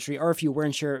in Hereditary, or if you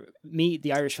weren't sure,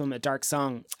 the Irish film A Dark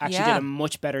Song actually did a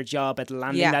much better job at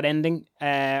landing that ending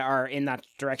or in that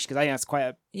direction, because I think that's quite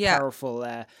a powerful,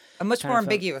 a much more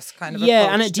ambiguous kind of approach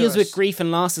and it deals with grief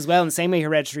and loss as well in the same way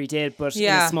Hereditary did, but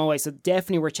in a small way. So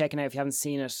definitely worth checking out if you haven't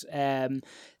seen it. And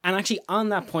actually, on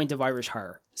that point of Irish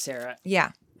horror, Sarah,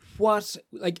 what,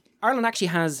 like, Ireland actually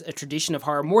has a tradition of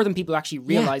horror more than people actually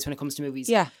realise when it comes to movies.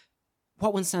 Yeah.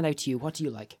 What ones stand out to you? What do you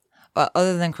like?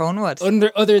 Other than Cronewood.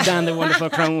 Other than the wonderful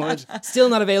Cronewood. Still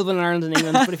not available in Ireland and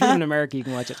England, but if you live in America, you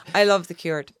can watch it. I love The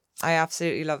Cured. I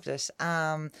absolutely loved it.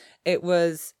 It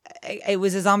was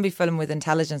a zombie film with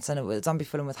intelligence, and it was a zombie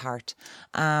film with heart.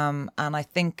 And I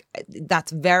think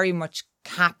that's very much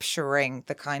capturing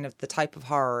the type of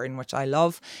horror in which I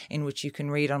love, in which you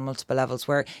can read on multiple levels,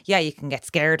 where you can get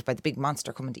scared by the big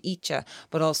monster coming to eat you,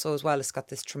 but also as well it's got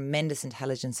this tremendous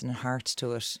intelligence and heart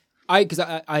to it. Because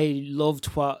I loved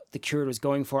what The Cured was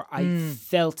going for. I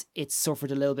felt it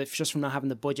suffered a little bit just from not having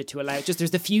the budget to allow it. Just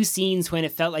there's the few scenes when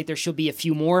it felt like there should be a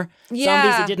few more zombies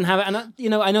that didn't have it.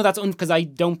 And I know that's because I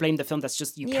don't blame the film. That's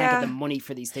just you can't get the money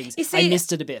for these things. I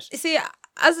missed it a bit. You see,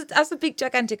 as a big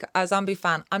gigantic zombie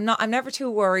fan, I'm never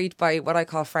too worried by what I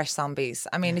call fresh zombies.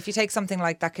 I mean, if you take something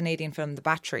like that Canadian film The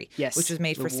Battery, which was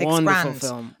made for $6,000,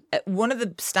 film. One of the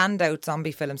standout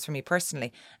zombie films for me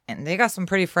personally, and they got some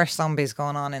pretty fresh zombies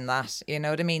going on in that, you know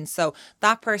what I mean? So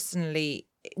that personally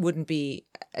wouldn't be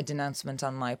a denouncement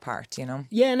on my part, you know?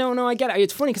 Yeah, no, I get it.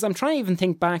 It's funny because I'm trying to even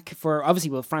think back for,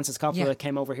 obviously, Francis Coppola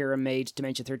came over here and made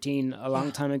Dementia 13 a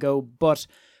long time ago, but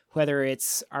whether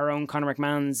it's our own Conor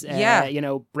McMahon's,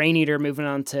 Brain Eater moving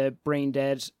on to Brain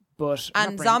Dead,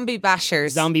 and Zombie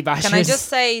Bashers. Can I just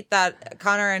say that,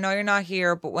 Conor, I know you're not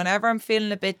here, but whenever I'm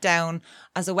feeling a bit down,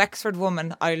 as a Wexford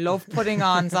woman, I love putting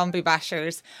on Zombie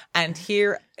Bashers, and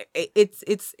here it's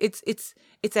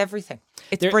everything.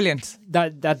 It's brilliant.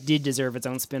 That did deserve its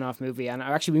own spin-off movie, and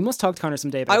actually we must talk to Conor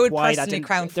someday about I would why personally that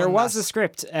crowdfund there was that. a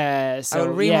script, so I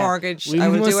will remortgage. I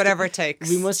will do whatever it takes.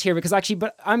 We must hear, because actually,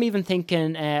 but I'm even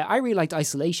thinking, I really liked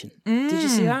Isolation. Did you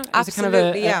see that? Absolutely,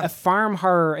 it was a kind of a farm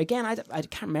horror. Again, I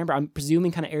can't remember. I'm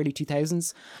presuming kind of early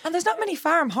 2000s. And there's not many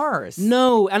farm horrors.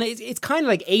 No, and it's kind of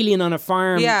like Alien on a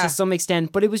farm to some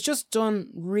extent, but it was just done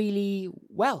really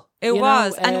well. It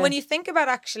was. And when you think about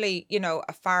actually,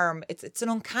 a farm, it's an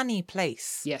uncanny place.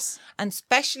 Yes. And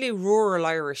especially rural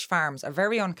Irish farms are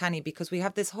very uncanny, because we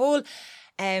have this whole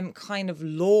kind of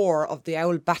lore of the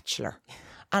old bachelor.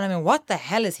 And I mean, what the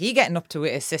hell is he getting up to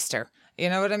with his sister? You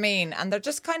know what I mean? And they're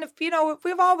just kind of,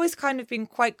 we've always kind of been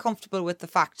quite comfortable with the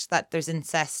fact that there's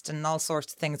incest and all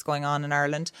sorts of things going on in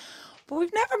Ireland. But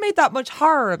we've never made that much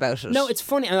horror about it. No, it's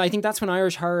funny. And I think that's when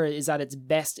Irish horror is at its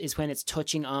best, is when it's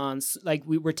touching on, like,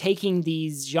 we're taking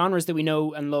these genres that we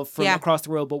know and love from across the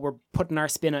world, but we're putting our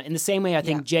spin on it. In the same way I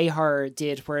think J-horror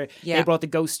did, where they brought the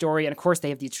ghost story, and of course they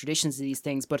have these traditions of these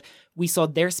things, but we saw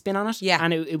their spin on it. Yeah.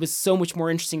 And it was so much more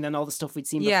interesting than all the stuff we'd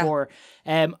seen before.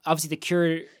 Obviously The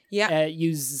Cure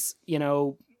uses,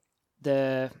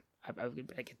 the...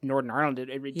 like Northern Ireland,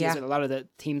 it deals with a lot of the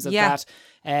themes of that.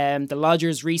 The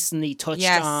Lodgers recently touched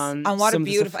on, and what a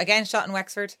beautiful, again shot in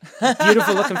Wexford,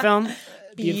 beautiful looking film.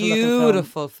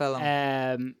 Beautiful film.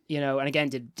 And again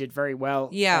did very well.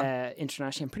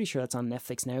 Internationally, I'm pretty sure that's on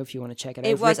Netflix now. If you want to check it out,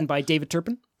 it was written by David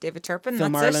Turpin.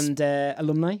 Film that's Ireland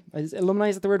alumni. Alumni,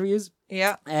 is that the word we use?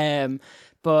 Yeah.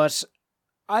 But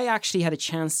I actually had a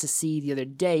chance to see the other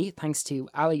day, thanks to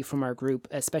Ali from our group,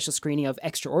 a special screening of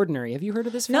Extraordinary. Have you heard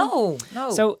of this film?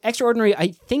 No. So Extraordinary,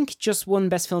 I think, just won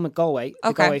Best Film at Galway,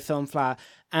 the Galway Film Fleadh.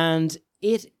 And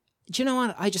do you know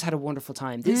what? I just had a wonderful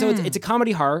time. So it's a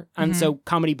comedy horror, and so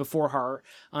comedy before horror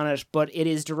on it, but it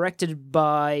is directed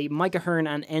by Micah Hearn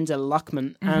and Enda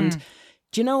Lockman. And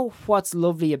do you know what's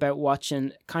lovely about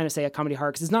watching, kind of say, a comedy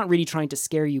horror? Because it's not really trying to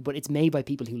scare you, but it's made by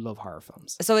people who love horror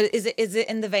films. So is it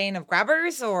in the vein of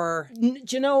Grabbers, or? Do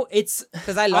you know, it's...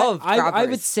 Because I love Grabbers. I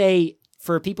would say,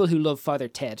 for people who love Father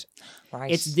Ted,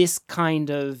 it's this kind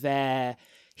of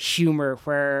humour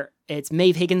where it's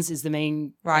Maeve Higgins is the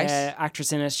main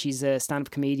actress in it. She's a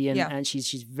stand-up comedian, and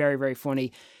she's very, very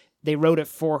funny. They wrote it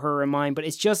for her in mind, but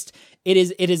it's just, it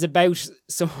is about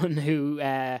someone who...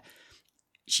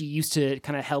 she used to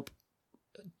kind of help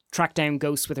track down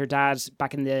ghosts with her dad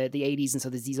back in the 80s. And so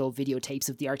there's these old videotapes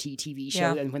of the RTE TV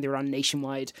show and when they were on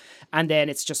nationwide. And then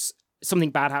it's just something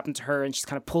bad happened to her, and she's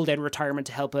kind of pulled out of retirement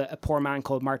to help a poor man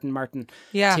called Martin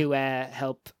to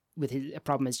help with a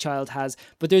problem his child has.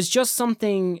 But there's just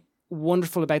something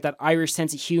wonderful about that Irish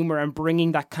sense of humour and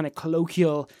bringing that kind of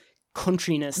colloquial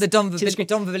countryness, the dumb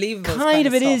believable kind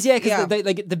of it is, because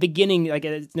like the beginning, like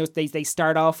they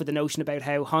start off with the notion about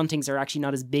how hauntings are actually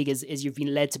not as big as you've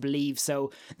been led to believe.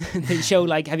 So they show,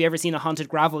 like, have you ever seen a haunted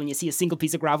gravel, and you see a single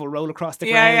piece of gravel roll across the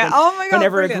ground? Oh my god!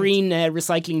 Whenever brilliant. A green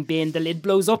recycling bin, the lid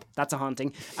blows up, that's a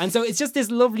haunting. And so it's just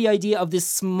this lovely idea of this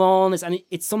smallness, and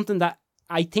it's something that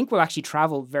I think will actually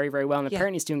travel very, very well. And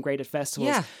apparently it's doing great at festivals.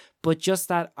 Yeah. But just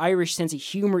that Irish sense of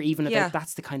humour, even about Yeah.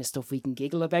 that's the kind of stuff we can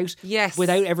giggle about. Yes.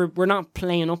 Without ever, we're not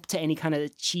playing up to any kind of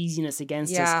cheesiness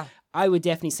against Yeah. us. I would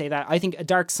definitely say that. I think A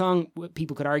Dark Song,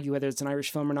 people could argue whether it's an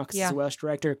Irish film or not because it's a Welsh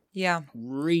director. Yeah.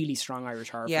 Really strong Irish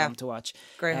horror film to watch.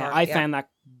 Great horror, I found that,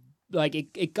 like,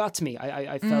 it got to me.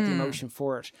 I felt the emotion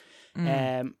for it.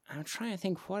 I'm trying to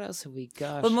think, what else have we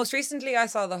got? Well, most recently I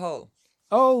saw The Hole.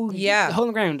 Oh, Yeah. The Hole in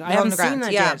the Ground. I The Hole in haven't the seen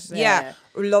Ground. that yet.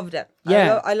 Loved it.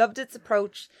 Yeah. I loved its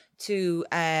approach to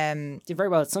Did very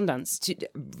well at Sundance.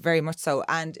 very much so,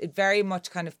 and it very much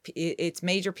kind of its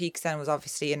major peaks then was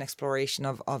obviously an exploration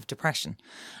of depression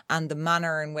and the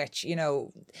manner in which, you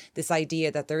know, this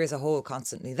idea that there is a hole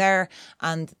constantly there.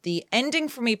 And the ending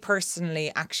for me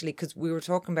personally, actually, because we were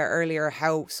talking about earlier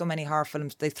how so many horror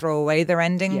films, they throw away their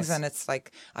endings, and it's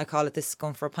like, I call it this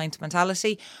going for a pint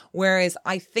mentality, whereas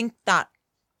I think that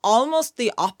almost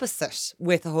the opposite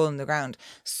with A Hole in the Ground.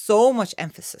 So much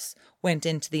emphasis went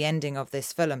into the ending of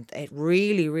this film. It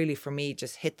really, really, for me,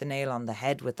 just hit the nail on the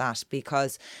head with that,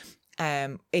 because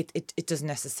it doesn't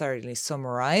necessarily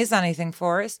summarize anything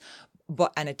for us,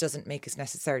 and it doesn't make us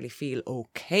necessarily feel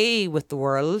okay with the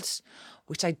world,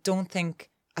 which I think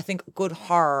good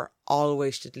horror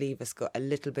always should leave us a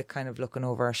little bit kind of looking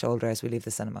over our shoulder as we leave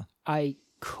the cinema. I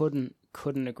couldn't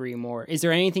agree more. Is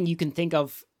there anything you can think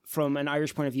of from an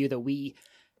Irish point of view that we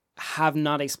have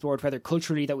not explored, whether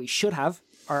culturally that we should have,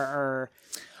 or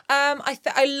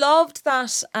I loved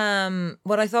that.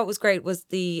 What I thought was great was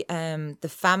the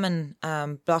famine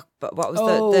block. But what was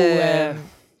the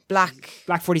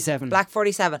Black 47? Black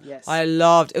 47. Yes, I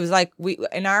loved. It was like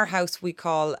in our house we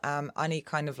call any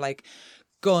kind of like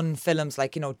gun films,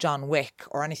 like, you know, John Wick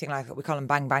or anything like that, we call them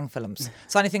bang bang films.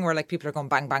 So anything where like people are going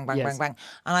bang bang bang bang bang.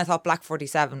 And I thought Black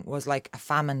 47 was like a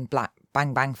famine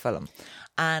bang bang film.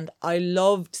 And I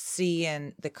loved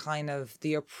seeing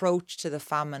the approach to the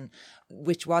famine,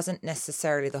 which wasn't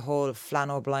necessarily the whole Flann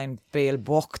O'Brien Bail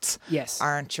booked. Yes.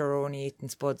 Aren't you're only eating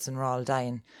spuds and we're all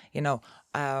dying, you know.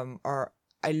 Or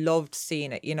I loved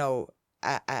seeing it, you know,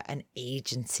 an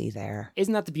agency there.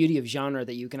 Isn't that the beauty of genre,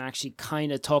 that you can actually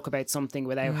kind of talk about something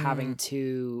without having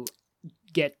to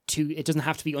get to, it doesn't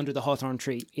have to be under the hawthorn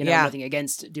tree, you know, nothing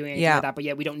against doing anything like that,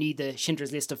 but we don't need the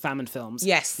Schindler's List of famine films.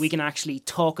 Yes. We can actually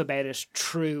talk about it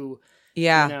through.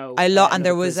 Yeah, you know, I love, and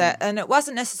there was and it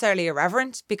wasn't necessarily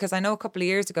irreverent, because I know a couple of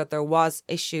years ago there was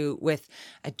issue with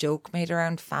a joke made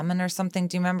around famine or something.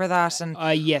 Do you remember that? And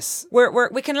yes,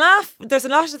 we can laugh. There's a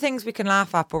lot of things we can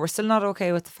laugh at, but we're still not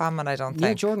okay with the famine, I don't think.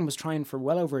 Neil Jordan was trying for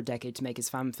well over a decade to make his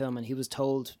famine film, and he was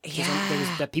told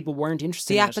that people weren't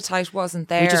interested. The in appetite wasn't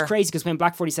there, which is crazy, because when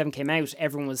Black 47 came out,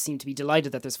 everyone seemed to be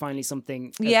delighted that there's finally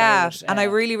something. And I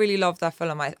really, really loved that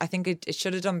film. I think it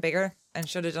should have done bigger and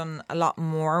should have done a lot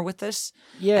more with it.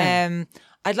 Yeah.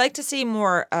 I'd like to see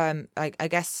more, I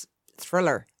guess,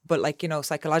 thriller, but like, you know,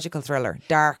 psychological thriller,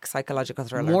 dark psychological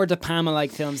thriller. More De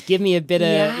Palma-like films. Give me a bit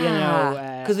of, you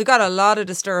know... Because we've got a lot of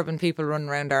disturbing people running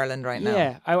around Ireland right now.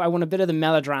 Yeah, I want a bit of the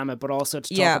melodrama, but also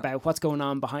to talk about what's going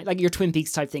on behind, like your Twin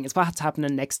Peaks type thing. It's what's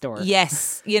happening next door.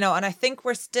 Yes, you know, and I think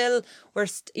we're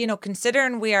you know,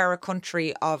 considering we are a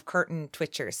country of curtain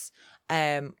twitchers,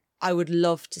 I would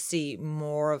love to see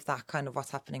more of that kind of what's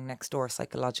happening next door,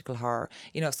 psychological horror.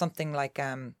 You know, something like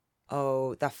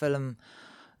that film,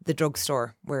 The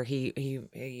Drugstore, where he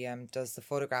does the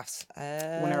photographs. 1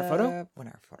 Hour Photo? 1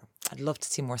 Hour Photo. I'd love to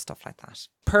see more stuff like that.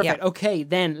 Perfect. Yeah. Okay,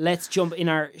 then let's jump in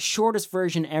our shortest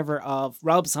version ever of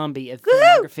Rob Zombie, a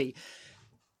filmography.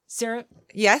 Sarah?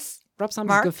 Yes? Rob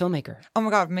Zombie's a good filmmaker. Oh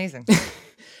my God, amazing.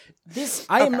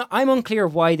 I'm unclear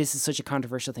why this is such a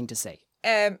controversial thing to say.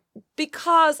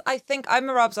 Because I think I'm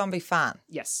a Rob Zombie fan.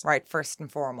 Yes. Right, first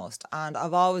and foremost. And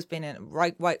I've always been in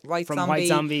White From Zombie. White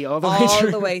Zombie all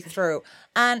the way through.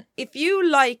 And if you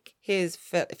like his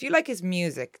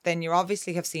music, then you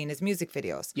obviously have seen his music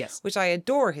videos. Yes. Which I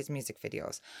adore his music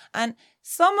videos. And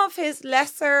some of his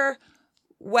lesser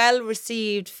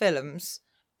well-received films,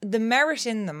 the merit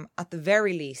in them, at the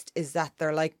very least, is that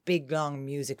they're like big, long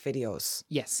music videos.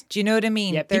 Yes. Do you know what I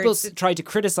mean? Yeah, people try to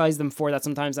criticize them for that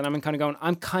sometimes, and I'm kind of going,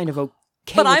 I'm kind of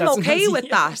okay but with I'm that okay sometimes.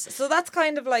 with that. So that's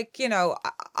kind of like, you know,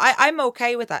 I'm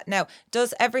okay with that. Now,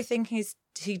 does everything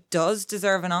he does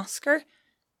deserve an Oscar?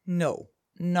 No,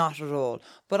 not at all.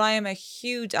 But I am a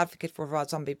huge advocate for Rob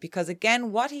Zombie, because,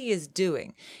 again, what he is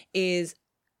doing is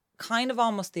kind of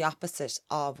almost the opposite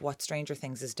of what Stranger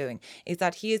Things is doing, is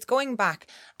that he is going back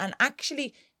and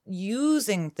actually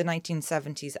using the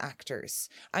 1970s actors.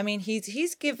 I mean,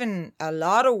 he's given a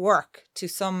lot of work to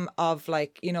some of,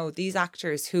 like, you know, these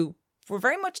actors who were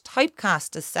very much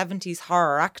typecast as 70s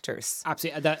horror actors.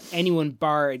 Absolutely, that anyone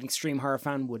bar an extreme horror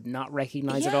fan would not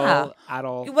recognize at all.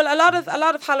 Well, a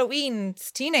lot of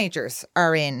Halloween's teenagers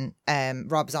are in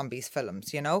Rob Zombie's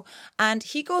films, you know, and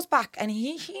he goes back and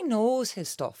he knows his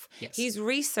stuff. Yes. He's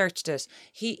researched it.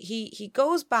 He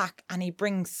goes back and he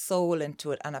brings soul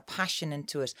into it and a passion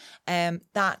into it.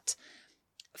 That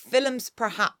films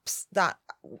perhaps that,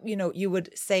 you know, you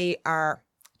would say are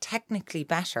technically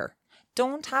better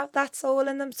don't have that soul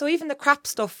in them. So even the crap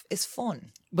stuff is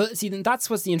fun. But see, then that's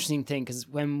what's the interesting thing, because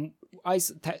when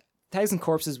Thousand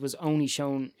Corpses was only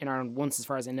shown in Ireland once, as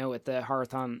far as I know, at the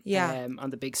Horathon on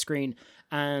the big screen.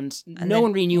 And no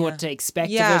one really knew what to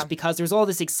expect of it, because there was all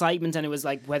this excitement, and it was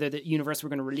like whether the Universal were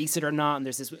going to release it or not. And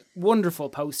there's this wonderful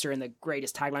poster and the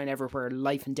greatest tagline ever where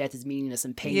life and death is meaningless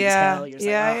and pain is hell. You're just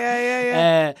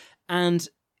like, and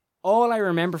all I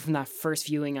remember from that first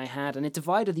viewing I had, and it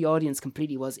divided the audience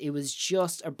completely, was it was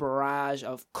just a barrage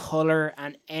of colour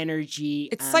and energy.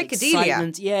 It's and psychedelia.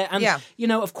 Excitement. Yeah. And, you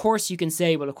know, of course you can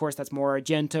say, well, of course that's more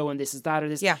Argento and this is that or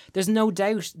this. Yeah. There's no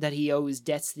doubt that he owes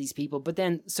debts to these people, but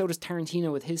then so does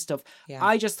Tarantino with his stuff. Yeah.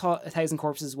 I just thought A Thousand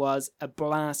Corpses was a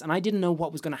blast, and I didn't know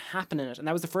what was going to happen in it. And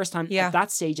that was the first time at that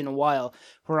stage in a while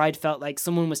where I'd felt like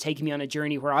someone was taking me on a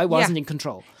journey where I wasn't in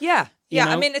control. Yeah. Yeah, You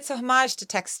know? I mean, it's a homage to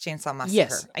Texas Chainsaw Massacre,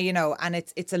 Yes. you know, and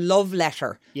it's a love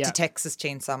letter Yeah. to Texas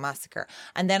Chainsaw Massacre.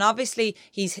 And then obviously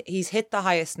he's hit the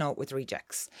highest note with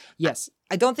Rejects. Yes.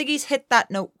 I don't think he's hit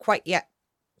that note quite yet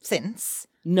since.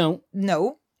 No.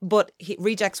 But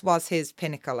Rejects was his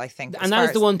pinnacle, I think. And that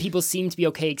was the one people seem to be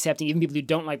okay accepting. Even people who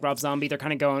don't like Rob Zombie, they're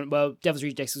kind of going, well, Devil's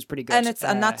Rejects was pretty good. And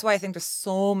and that's why I think there's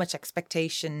so much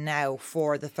expectation now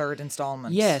for the third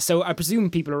installment. Yeah, so I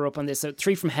presume people are up on this. So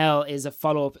Three from Hell is a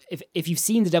follow-up. If you've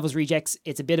seen The Devil's Rejects,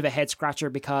 it's a bit of a head-scratcher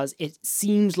because it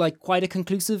seems like quite a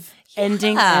conclusive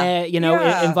ending.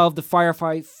 It involved the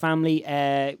Firefly family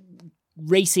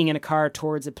racing in a car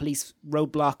towards a police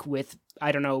roadblock with,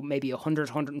 I don't know, maybe 100,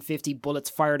 150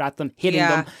 bullets fired at them, hitting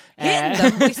them.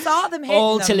 We saw them hitting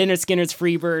all them. to Lynyrd Skynyrd's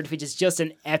Freebird, which is just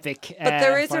an epic But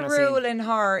there is a final rule scene. in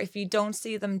horror, if you don't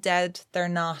see them dead, they're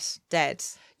not dead.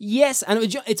 Yes, and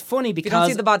it's funny because you don't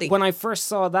see the body. When I first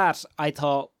saw that, I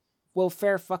thought, well,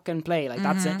 fair fucking play. Like,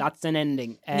 that's it. That's an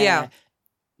ending.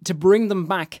 To bring them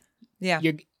back,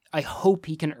 I hope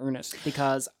he can earn it,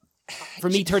 because for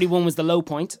me, 31 was the low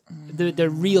point, the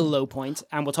real low point,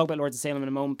 and we'll talk about Lords of Salem in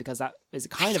a moment because that is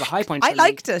kind of a high point for I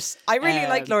liked it. I really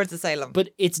liked Lords of Salem. But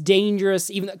it's dangerous.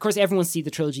 Even, of course, everyone's seen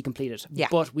the trilogy completed. Yeah.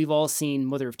 But we've all seen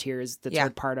Mother of Tears, the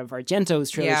third part of Argento's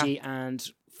trilogy, and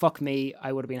fuck me,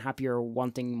 I would have been happier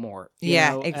wanting more. You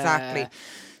know? Exactly.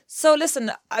 So listen,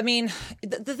 I mean,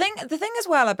 the thing as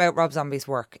well about Rob Zombie's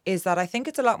work is that I think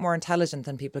it's a lot more intelligent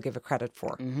than people give it credit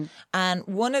for. Mm-hmm. And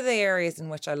one of the areas in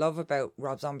which I love about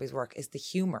Rob Zombie's work is the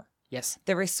humour. Yes.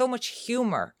 There is so much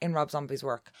humour in Rob Zombie's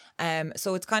work.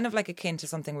 So it's kind of like akin to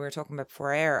something we were talking about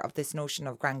before air, of this notion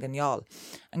of Grand Guignol.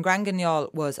 And Grand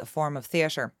Guignol was a form of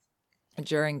theatre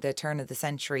during the turn of the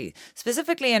century,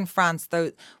 specifically in France.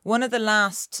 Though one of the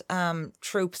last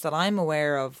troupes that I'm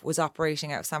aware of was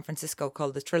operating out of San Francisco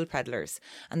called the Trill Peddlers,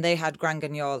 and they had Grand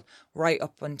Guignol right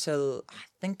up until I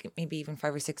think maybe even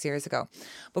 5 or 6 years ago.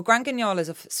 But Grand Guignol is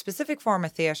a specific form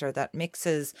of theatre that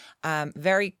mixes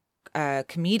very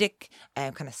comedic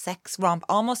kind of sex romp,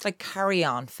 almost like Carry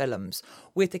On films,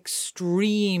 with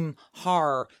extreme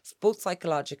horror, both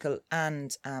psychological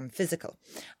and physical.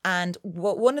 And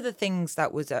one of the things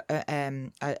that was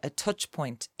a touch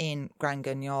point in Grand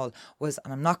Guignol was,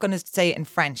 and I'm not going to say it in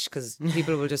French because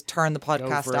people will just turn the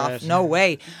podcast off. No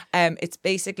way. It's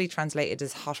basically translated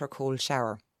as hot or cold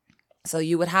shower. So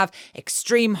you would have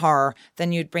extreme horror,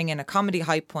 then you'd bring in a comedy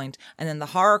high point, and then the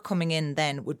horror coming in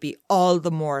then would be all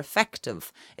the more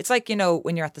effective. It's like, you know,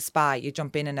 when you're at the spa, you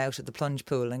jump in and out of the plunge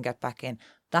pool and get back in.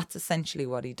 That's essentially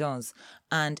what he does.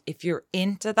 And if you're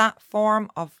into that form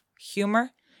of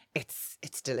humour, it's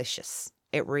delicious.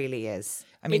 It really is.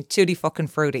 I mean, tutti fucking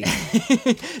fruity.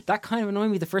 That kind of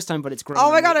annoyed me the first time, but it's great. Oh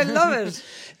my God, I love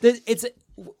it.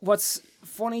 What's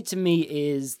funny to me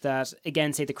is that,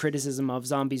 again, say the criticism of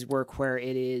Zombie's work where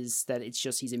it is that it's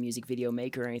just he's a music video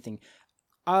maker or anything.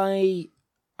 I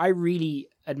really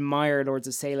admire Lords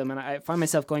of Salem, and I find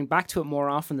myself going back to it more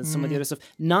often than some of the other stuff.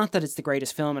 Not that it's the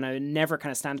greatest film, and I would never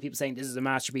kind of stand to people saying this is a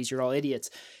masterpiece, you're all idiots.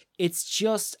 It's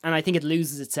just, and I think it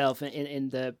loses itself in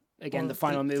the, again, the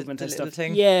final movement the and stuff.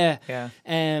 thing. Yeah. Yeah.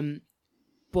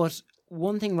 But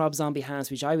one thing Rob Zombie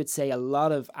has, which I would say a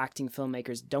lot of acting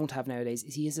filmmakers don't have nowadays,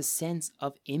 is he has a sense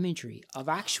of imagery, of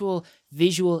actual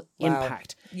visual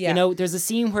impact. Yeah. You know, there's a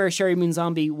scene where Sherry Moon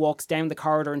Zombie walks down the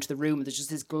corridor into the room, and there's just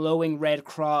this glowing red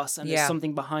cross, and there's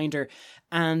something behind her.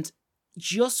 And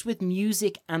just with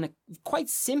music and a quite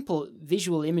simple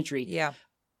visual imagery, Yeah.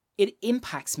 it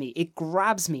impacts me. It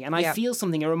grabs me. And I feel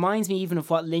something. It reminds me even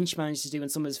of what Lynch managed to do in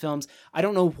some of his films. I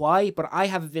don't know why, but I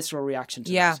have a visceral reaction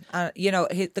to that. You know,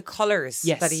 the colours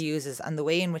Yes. that he uses and the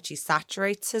way in which he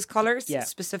saturates his colours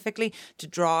specifically to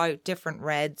draw out different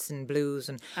reds and blues.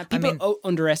 And people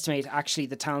underestimate actually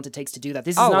the talent it takes to do that.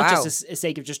 This is not just a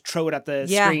sake of just throw it at the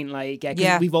screen. Like,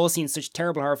 'cause we've all seen such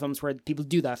terrible horror films where people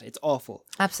do that. It's awful.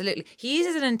 Absolutely. He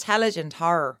is an intelligent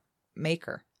horror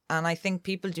maker. And I think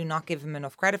people do not give him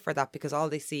enough credit for that because all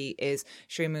they see is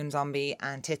Shri Moon Zombie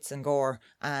and tits and gore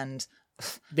and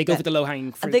they go for the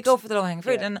low-hanging fruit. They go for the low-hanging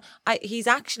fruit. And he's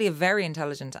actually a very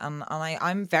intelligent and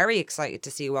I'm very excited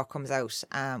to see what comes out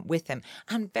with him.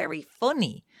 And very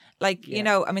funny. Like, you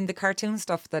know, I mean, the cartoon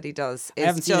stuff that he does is I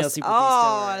haven't seen El just, Super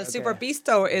Beasto. El Super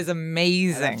Beasto is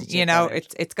amazing. You know,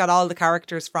 it's got all the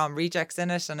characters from Rejects in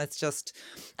it and it's just,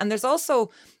 and there's also,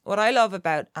 what I love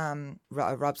about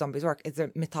Rob Zombie's work is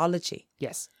the mythology.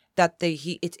 Yes. That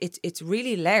it's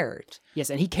really layered. Yes,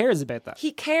 and he cares about that.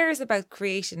 He cares about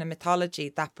creating a mythology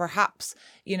that perhaps,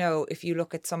 you know, if you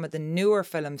look at some of the newer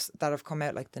films that have come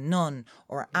out, like The Nun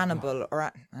or Annabelle, or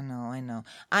I know,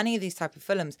 any of these type of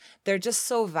films, they're just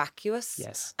so vacuous.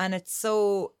 Yes, and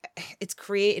it's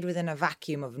created within a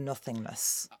vacuum of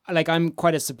nothingness. Like, I'm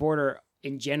quite a supporter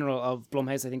in general of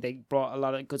Blumhouse. I think they brought a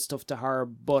lot of good stuff to horror,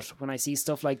 but when I see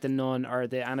stuff like The Nun or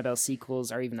the Annabelle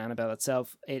sequels or even Annabelle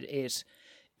itself,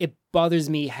 it bothers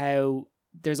me how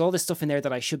there's all this stuff in there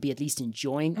that I should be at least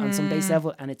enjoying on some base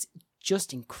level, and it's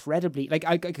just incredibly, like,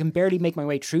 I can barely make my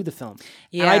way through the film.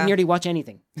 Yeah, and I'd nearly watch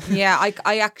anything. Yeah,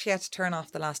 I actually had to turn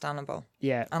off the last Annabelle.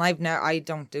 Yeah, and I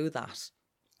don't do that.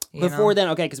 Before then,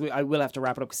 okay, because I will have to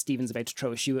wrap it up because Stephen's about to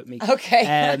throw a shoe at me.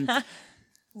 Okay.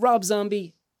 Rob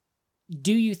Zombie,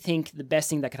 do you think the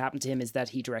best thing that could happen to him is that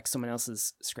he directs someone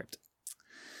else's script?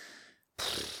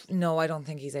 No, I don't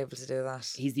think he's able to do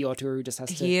that. He's the auteur who just has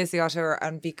to... He is the auteur,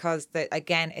 and because,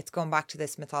 again, it's going back to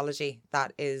this mythology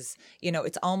that is, you know,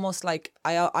 it's almost like,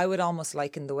 I would almost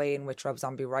liken the way in which Rob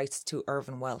Zombie writes to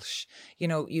Irvine Welsh. You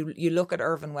know, you look at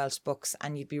Irvine Welsh books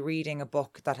and you'd be reading a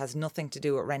book that has nothing to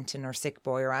do with Renton or Sick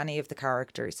Boy or any of the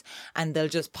characters, and they'll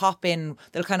just pop in,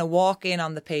 they'll kind of walk in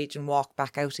on the page and walk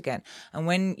back out again. And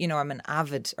when, you know, I'm an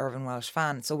avid Irvine Welsh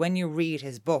fan, so when you read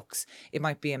his books, it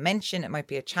might be a mention, it might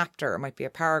be a chapter, it might be a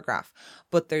paragraph,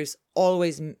 but there's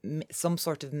always some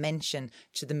sort of mention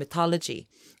to the mythology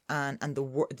and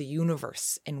the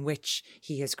universe in which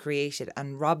he has created,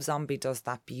 and Rob Zombie does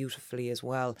that beautifully as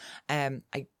well.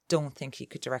 I don't think he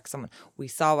could direct someone. We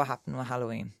saw what happened with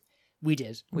Halloween. We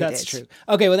did. That's true.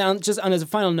 Okay, well then, just and as a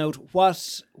final note,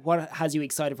 what has you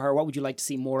excited for horror? What would you like to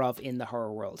see more of in the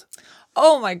horror world?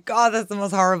 Oh my God, that's the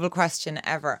most horrible question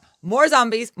ever. More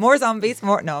zombies, more.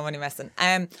 No, I'm only messing.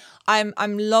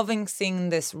 I'm loving seeing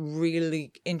this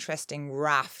really interesting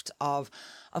raft of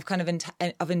kind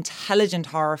of intelligent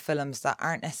horror films that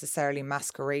aren't necessarily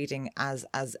masquerading as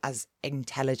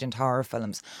intelligent horror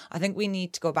films. I think we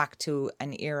need to go back to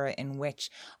an era in which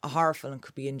a horror film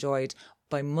could be enjoyed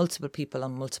by multiple people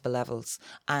on multiple levels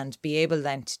and be able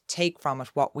then to take from it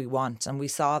what we want. And we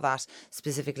saw that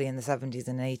specifically in the 70s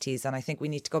and 80s. And I think we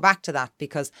need to go back to that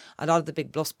because a lot of the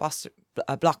big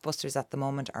blockbusters at the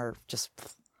moment are just,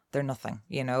 they're nothing,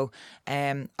 you know.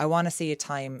 I want to see a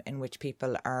time in which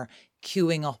people are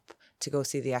queuing up to go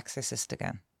see The Exorcist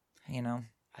again, you know.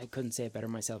 I couldn't say it better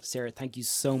myself. Sarah, thank you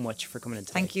so much for coming in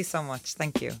today. Thank you so much.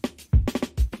 Thank you.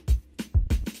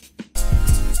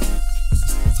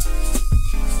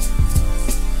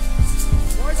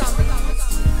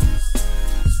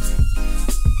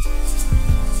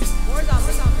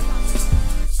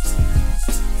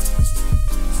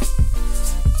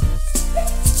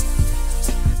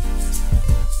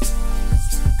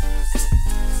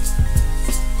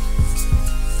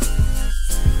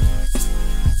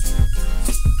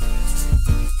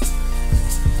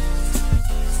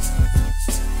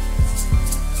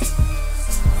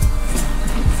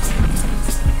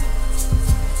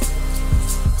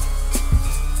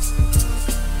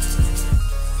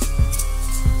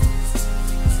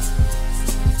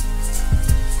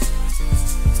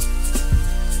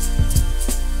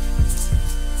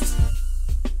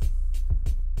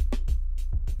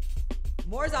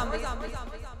 More zombies.